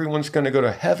not everyone's going to go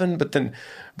to heaven, but then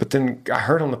I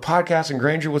heard on the podcast and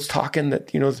Granger was talking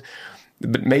that,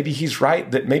 but maybe he's right,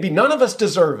 that maybe none of us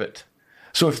deserve it.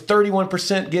 So if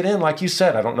 31% get in, like you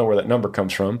said, I don't know where that number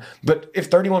comes from, but if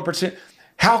 31%,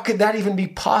 how could that even be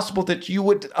possible that you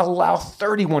would allow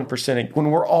 31% when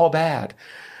we're all bad?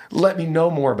 Let me know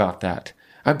more about that.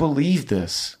 I believe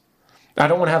this. I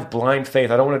don't want to have blind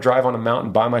faith. I don't want to drive on a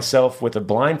mountain by myself with a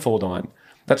blindfold on.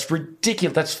 That's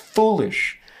ridiculous. That's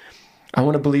foolish. I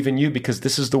want to believe in you because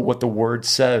this is what the word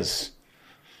says.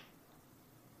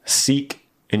 Seek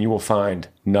and you will find.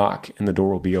 Knock and the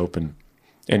door will be open.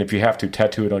 And if you have to,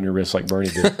 tattoo it on your wrist like Bernie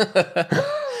did.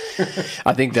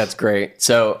 I think that's great.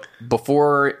 So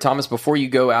before you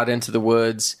go out into the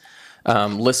woods,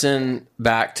 listen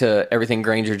back to everything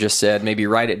Granger just said. Maybe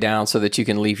write it down so that you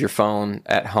can leave your phone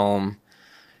at home,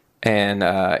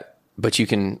 but you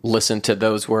can listen to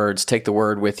those words, take the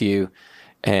word with you,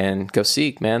 and go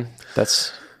seek, man.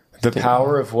 That's the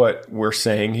power of what we're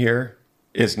saying here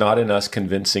is not in us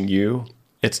convincing you.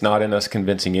 It's not in us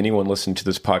convincing anyone listening to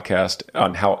this podcast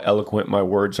on how eloquent my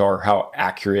words are, how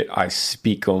accurate I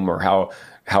speak them, or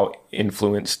how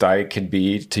influenced I can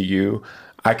be to you.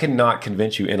 I cannot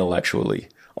convince you intellectually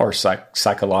or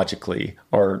psychologically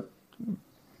or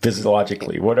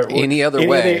physiologically, whatever. Any other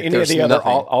way. Any of the other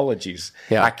ologies.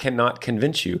 Yeah. I cannot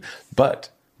convince you. But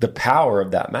the power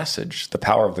of that message, the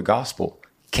power of the gospel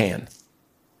can.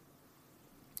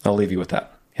 I'll leave you with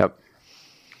that. Yep.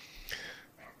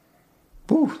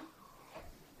 Whew.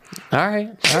 All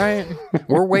right.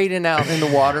 We're wading out in the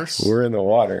waters. We're in the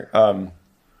water.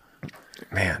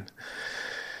 Man.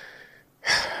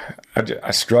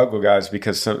 I struggle, guys,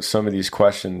 because some of these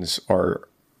questions are...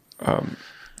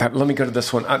 let me go to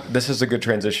this one. This is a good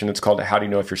transition. It's called, how do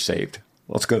you know if you're saved?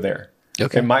 Let's go there.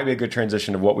 Okay. It might be a good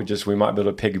transition of what we might be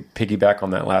able to piggyback on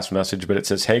that last message, but it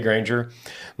says, hey, Granger,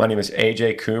 my name is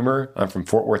AJ Coomer. I'm from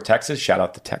Fort Worth, Texas. Shout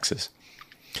out to Texas.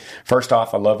 First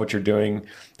off, I love what you're doing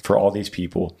for all these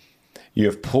people. You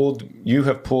have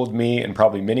pulled me and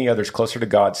probably many others closer to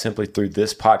God simply through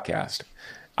this podcast.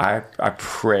 I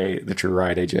pray that you're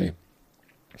right, AJ.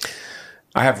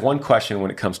 I have one question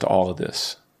when it comes to all of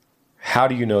this. How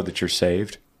do you know that you're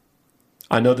saved?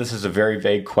 I know this is a very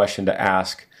vague question to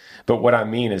ask, but what I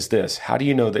mean is this. How do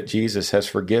you know that Jesus has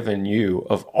forgiven you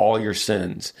of all your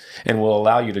sins and will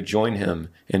allow you to join him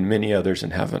and many others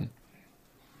in heaven?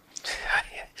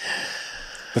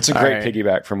 That's a great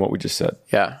piggyback from what we just said.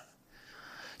 Yeah.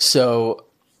 So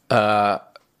I'm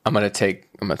gonna take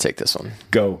this one.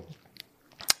 Go.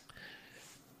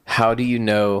 How do you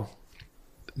know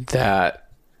that?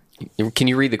 Can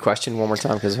you read the question one more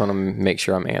time? Because I want to make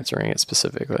sure I'm answering it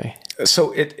specifically.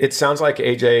 So it sounds like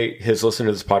AJ has listened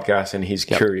to this podcast and he's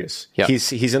curious. Yep.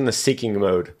 He's in the seeking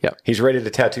mode. Yep. He's ready to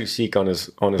tattoo seek on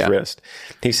his wrist.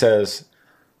 He says,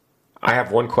 I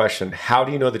have one question. How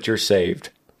do you know that you're saved?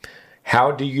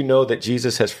 How do you know that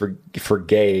Jesus has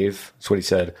forgave, that's what he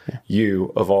said,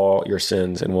 you of all your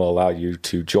sins and will allow you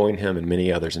to join him and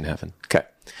many others in heaven? Okay.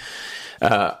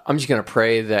 I'm just going to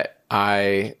pray that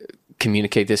I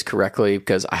communicate this correctly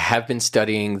because I have been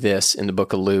studying this in the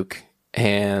book of Luke,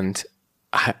 and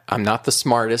I'm not the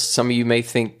smartest. Some of you may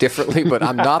think differently, but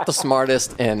I'm not the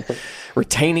smartest, and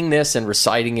retaining this and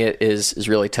reciting it is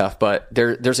really tough. But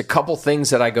there's a couple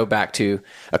things that I go back to,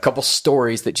 a couple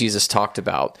stories that Jesus talked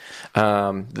about.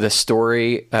 The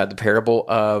story, the parable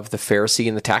of the Pharisee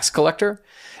and the tax collector,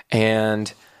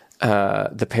 and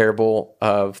the parable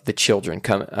of the children,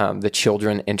 the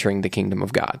children entering the kingdom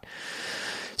of God.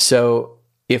 So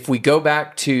if we go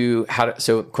back to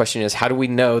so the question is, how do we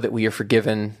know that we are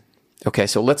forgiven? Okay,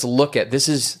 so let's look at this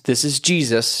is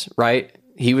Jesus, right?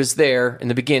 He was there in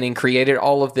the beginning, created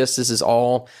all of this. This is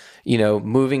all,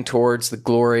 moving towards the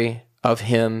glory of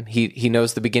him. He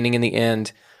knows the beginning and the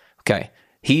end. Okay,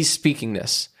 he's speaking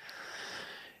this.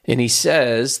 And he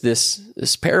says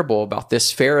this parable about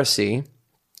this Pharisee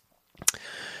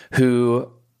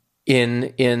who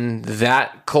in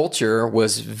that culture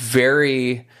was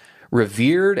very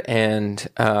revered and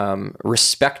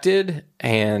respected,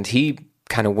 and he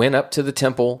kind of went up to the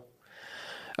temple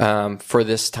for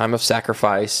this time of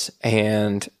sacrifice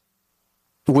and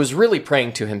was really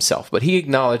praying to himself, but he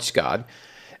acknowledged God,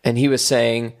 and he was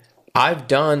saying, I've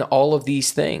done all of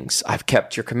these things. I've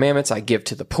kept your commandments. I give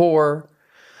to the poor.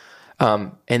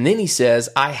 And then he says,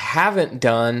 I haven't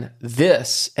done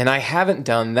this and I haven't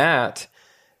done that,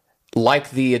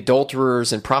 like the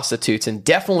adulterers and prostitutes, and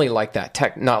definitely like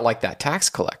that not like that tax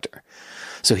collector.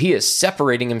 So he is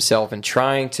separating himself and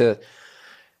trying to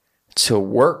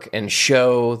work and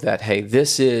show that, hey,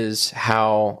 this is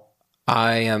how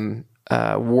I am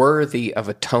worthy of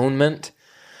atonement.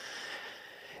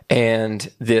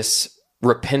 And this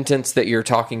repentance that you're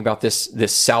talking about, this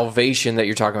salvation that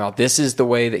you're talking about, this is the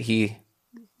way that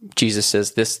Jesus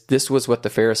says, this was what the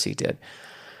Pharisee did.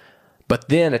 But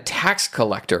then a tax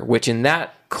collector, which in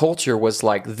that culture was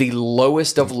like the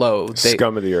lowest of low.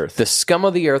 Scum of the earth. The scum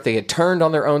of the earth. They had turned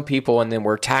on their own people and then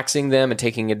were taxing them and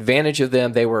taking advantage of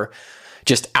them. They were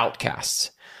just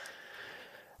outcasts.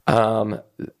 That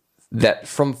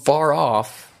from far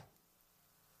off,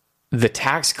 the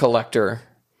tax collector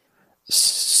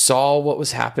saw what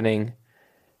was happening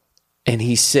and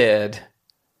he said,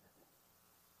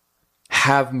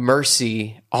 "Have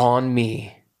mercy on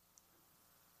me,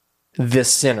 the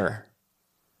sinner."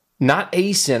 Not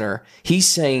a sinner. He's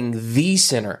saying the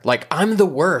sinner. Like, I'm the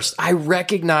worst. I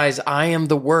recognize I am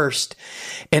the worst.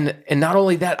 And not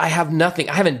only that, I have nothing.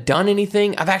 I haven't done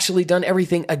anything. I've actually done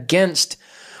everything against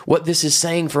what this is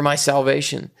saying for my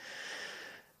salvation.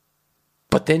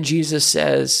 But then Jesus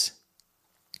says,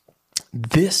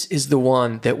 this is the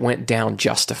one that went down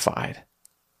justified.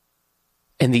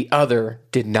 And the other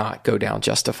did not go down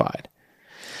justified.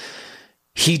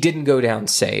 He didn't go down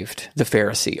saved, the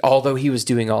Pharisee, although he was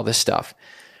doing all this stuff.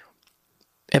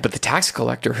 But the tax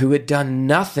collector, who had done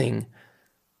nothing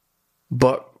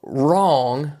but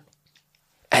wrong,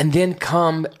 and then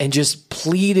come and just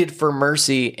pleaded for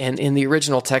mercy. And in the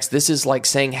original text, this is like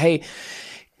saying, hey,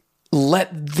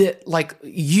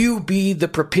 you be the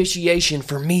propitiation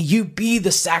for me. You be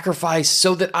the sacrifice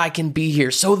so that I can be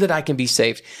here, so that I can be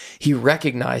saved. He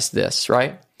recognized this,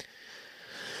 right?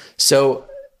 So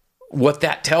what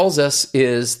that tells us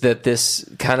is that this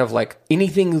kind of like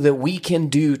anything that we can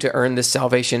do to earn this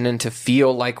salvation and to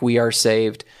feel like we are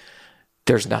saved,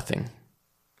 there's nothing.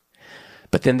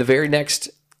 But then the very next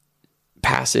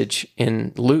passage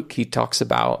in Luke, he talks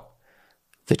about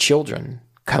the children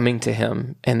coming to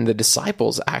him, and the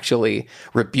disciples actually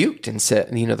rebuked and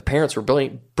said, the parents were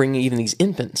bringing even these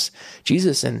infants,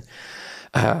 Jesus, and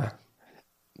the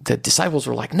disciples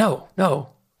were like, no.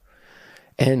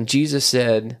 And Jesus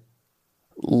said,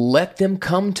 let them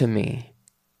come to me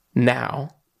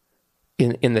now,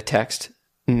 in the text,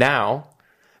 now,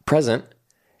 present,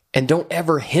 and don't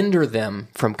ever hinder them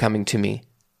from coming to me.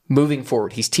 Moving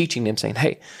forward, he's teaching them, saying,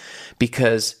 hey,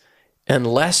 because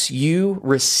unless you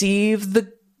receive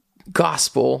the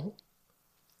gospel,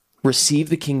 receive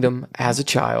the kingdom as a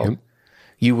child,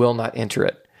 you will not enter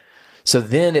it. So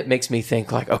then it makes me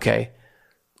think like, okay,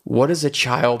 what does a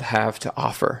child have to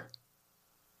offer?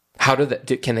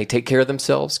 Can they take care of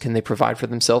themselves? Can they provide for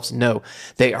themselves? No,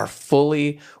 they are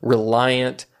fully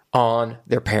reliant on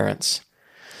their parents.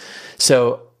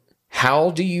 So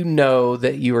how do you know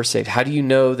that you are saved? How do you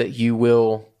know that you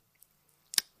will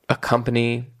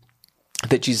accompany,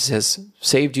 that Jesus has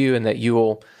saved you and that you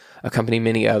will accompany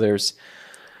many others?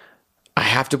 I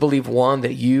have to believe, one,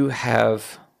 that you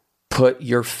have put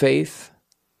your faith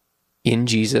in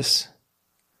Jesus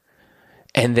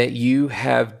and that you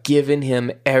have given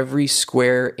him every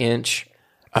square inch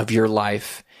of your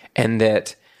life, and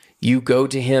that you go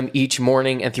to him each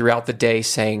morning and throughout the day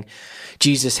saying,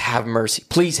 Jesus, have mercy.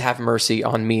 Please have mercy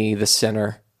on me, the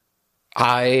sinner.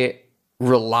 I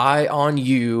rely on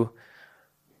you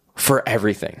for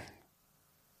everything.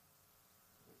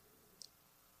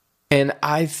 And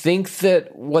I think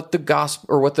that what the gospel,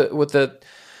 or what the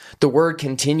word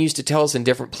continues to tell us in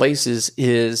different places,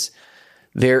 is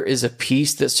there is a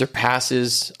peace that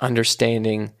surpasses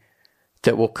understanding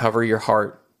that will cover your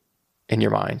heart and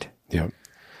your mind. Yeah.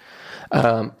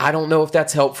 I don't know if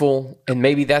that's helpful, and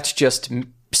maybe that's just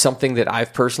something that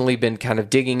I've personally been kind of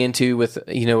digging into with,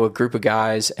 a group of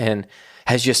guys, and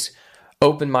has just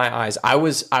opened my eyes. I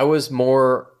was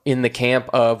more in the camp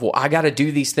of, well, I got to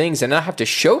do these things, and I have to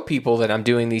show people that I'm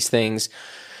doing these things,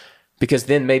 because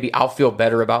then maybe I'll feel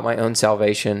better about my own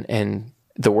salvation. And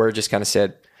the word just kind of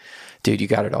said, dude, you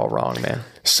got it all wrong, man.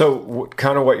 So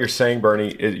kind of what you're saying,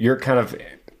 Bernie, you're kind of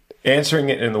answering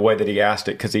it in the way that he asked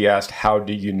it, because he asked, how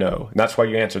do you know? And that's why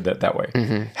you answered that way.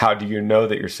 Mm-hmm. How do you know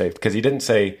that you're saved? Because he didn't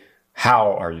say,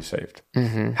 how are you saved?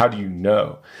 Mm-hmm. How do you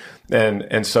know?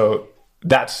 And so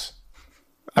that's,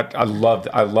 I love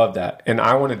that. And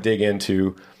I want to dig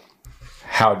into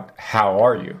how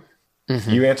are you? Mm-hmm.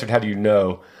 You answered, how do you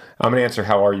know? I'm going to answer,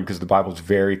 how are you? Because the Bible is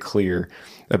very clear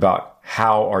about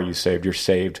how are you saved. You're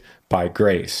saved by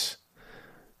grace,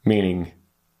 meaning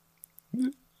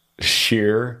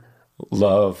sheer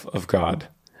love of God.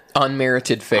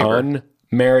 Unmerited favor.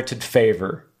 Unmerited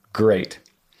favor. Great.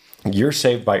 You're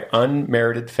saved by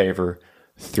unmerited favor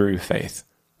through faith.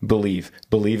 believe.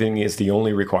 Believing is the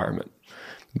only requirement.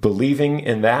 Believing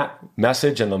in that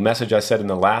message and the message I said in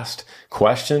the last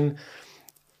question,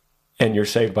 and you're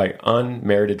saved by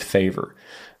unmerited favor.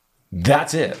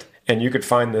 That's it. And you could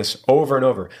find this over and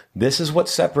over. This is what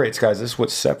separates, guys, this is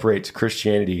what separates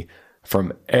Christianity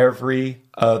from every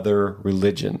other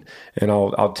religion. And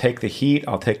I'll take the heat,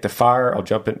 I'll take the fire, I'll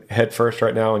jump in head first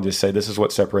right now and just say this is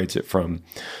what separates it from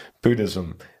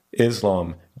Buddhism,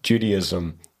 Islam,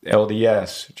 Judaism,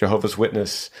 LDS, Jehovah's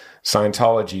Witness,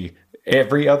 Scientology.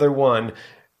 Every other one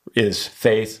is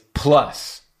faith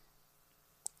plus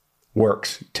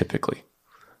works, typically.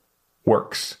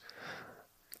 Works.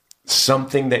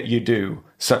 Something that you do,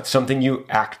 something you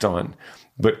act on.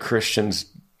 But Christians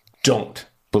don't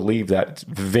believe that. It's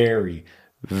very,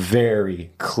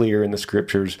 very clear in the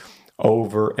scriptures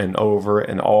over and over,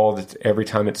 and every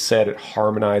time it's said, it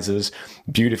harmonizes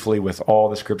beautifully with all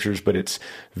the scriptures, but it's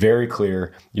very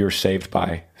clear you're saved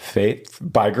by faith,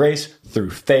 by grace,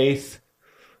 through faith,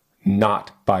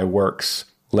 not by works,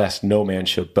 lest no man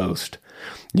should boast.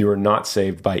 You are not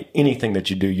saved by anything that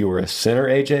you do. You are a sinner,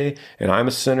 AJ, and I'm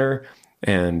a sinner,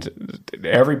 and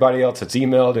everybody else that's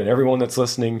emailed and everyone that's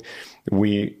listening,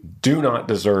 we do not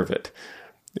deserve it.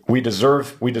 We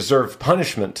deserve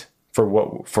punishment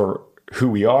for who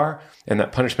we are, and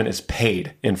that punishment is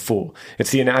paid in full.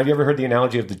 Have you ever heard the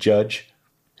analogy of the judge?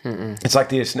 Mm-mm. It's like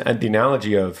the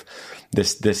analogy of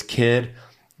this kid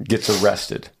gets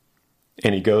arrested,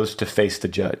 and he goes to face the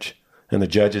judge, and the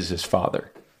judge is his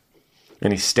father.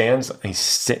 And he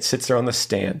sits there on the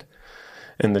stand.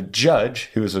 And the judge,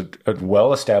 who is a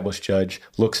well-established judge,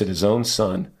 looks at his own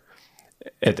son,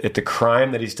 at the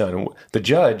crime that he's done. The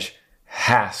judge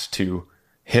has to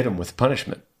hit him with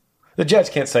punishment. The judge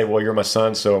can't say, well, you're my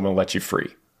son, so I'm going to let you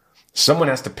free. Someone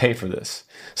has to pay for this.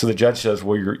 So the judge says,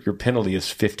 well, your penalty is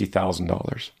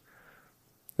 $50,000.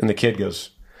 And the kid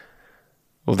goes,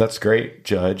 well, that's great,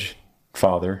 judge,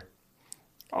 father.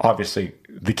 Obviously,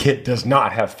 the kid does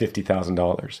not have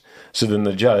 $50,000. So then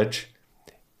the judge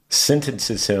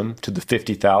sentences him to the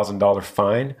 $50,000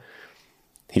 fine.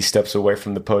 He steps away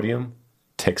from the podium,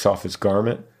 takes off his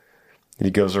garment, and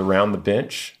he goes around the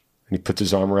bench, and he puts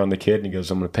his arm around the kid, and he goes,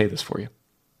 I'm going to pay this for you.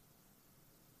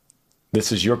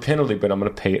 This is your penalty, but I'm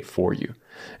going to pay it for you.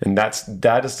 And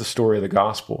that is the story of the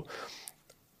gospel.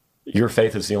 Your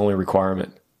faith is the only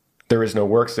requirement. There is no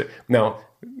works. Now,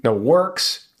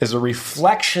 works is a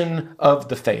reflection of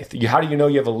the faith. How do you know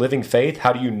you have a living faith?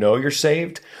 How do you know you're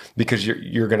saved? Because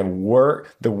you're going to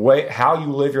work the way, how you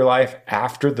live your life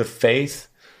after the faith,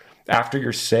 after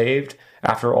you're saved,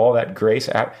 after all that grace,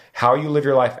 how you live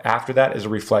your life after that is a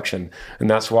reflection. And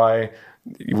that's why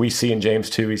we see in James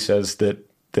 2, he says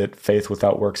that faith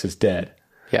without works is dead.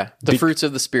 Yeah, the fruits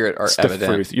of the Spirit are evident.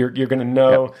 Fruit. You're going to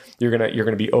know. Yep. You're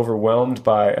going to be overwhelmed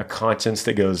by a conscience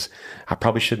that goes, I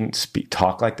probably shouldn't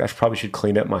talk like that. I probably should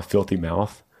clean up my filthy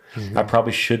mouth. Mm-hmm. I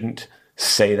probably shouldn't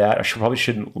say that. I probably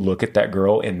shouldn't look at that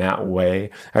girl in that way.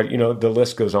 The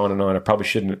list goes on and on. I probably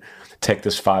shouldn't take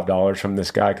this $5 from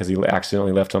this guy because he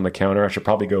accidentally left it on the counter. I should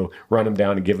probably go run him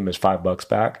down and give him his $5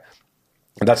 back.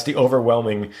 And that's the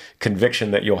overwhelming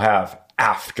conviction that you'll have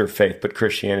after faith. But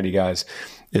Christianity, guys,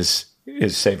 is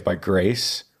saved by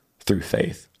grace through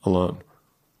faith alone,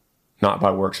 not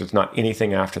by works. It's not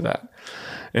anything after that.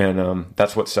 And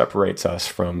that's what separates us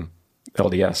from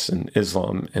LDS and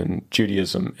Islam and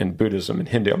Judaism and Buddhism and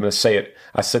Hindu. I'm going to say it.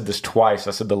 I said this twice.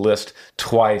 I said the list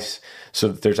twice so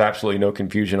that there's absolutely no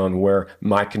confusion on where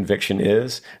my conviction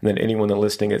is. And then anyone that's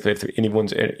listening, if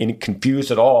anyone's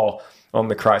confused at all on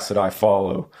the Christ that I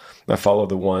follow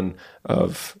the one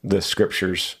of the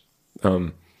scriptures,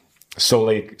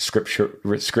 soli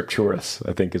scripturis,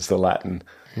 I think is the Latin,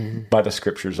 by the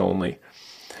scriptures only.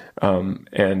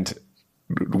 And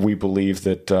we believe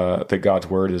that God's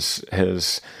word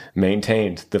has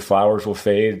maintained. The flowers will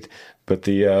fade, but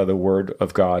the word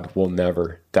of God will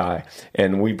never die.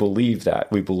 And we believe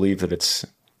that. We believe that it's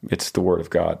the word of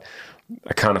God.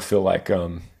 I kind of feel like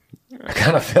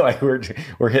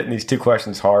we're hitting these two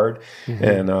questions hard,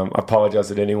 and I apologize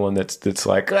to anyone that's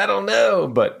like, I don't know,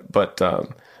 but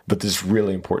this is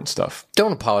really important stuff.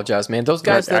 Don't apologize, man. Those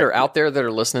guys that are out there that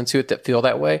are listening to it that feel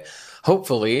that way,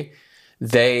 hopefully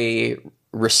they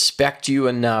respect you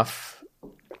enough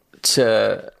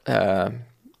to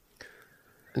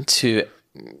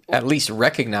at least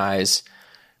recognize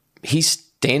he's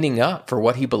standing up for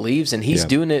what he believes, and he's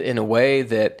doing it in a way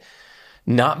that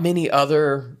not many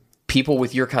other people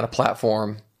with your kind of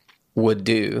platform would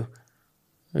do.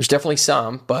 There's definitely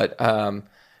some, but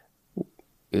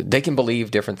they can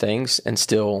believe different things and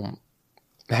still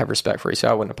have respect for you. So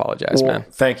I wouldn't apologize, man.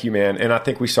 Thank you, man. And I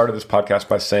think we started this podcast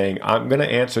by saying, I'm going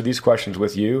to answer these questions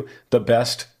with you the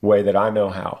best way that I know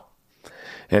how.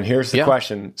 And here's the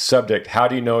question, subject, how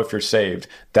do you know if you're saved?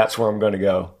 That's where I'm going to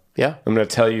go. Yeah. I'm going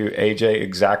to tell you, AJ,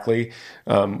 exactly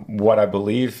what I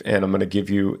believe, and I'm going to give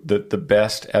you the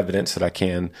best evidence that I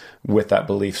can with that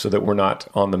belief so that we're not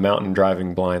on the mountain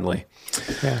driving blindly.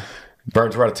 Yeah.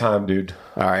 Burns, we're out of time, dude.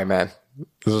 All right, man.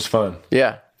 This was fun.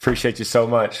 Yeah. Appreciate you so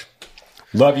much.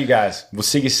 Love you guys. We'll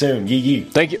see you soon. Yee yee.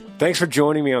 Thank you. Thanks for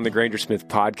joining me on the Granger Smith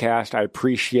podcast. I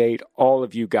appreciate all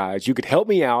of you guys. You could help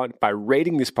me out by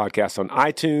rating this podcast on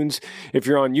iTunes. If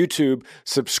you're on YouTube,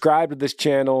 subscribe to this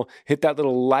channel, hit that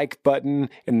little like button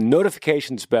and the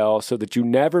notifications bell so that you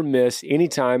never miss any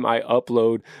time I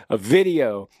upload a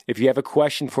video. If you have a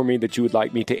question for me that you would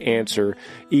like me to answer,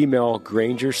 email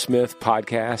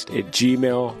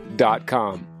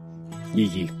grangersmithpodcast@gmail.com. Yee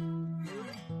yee.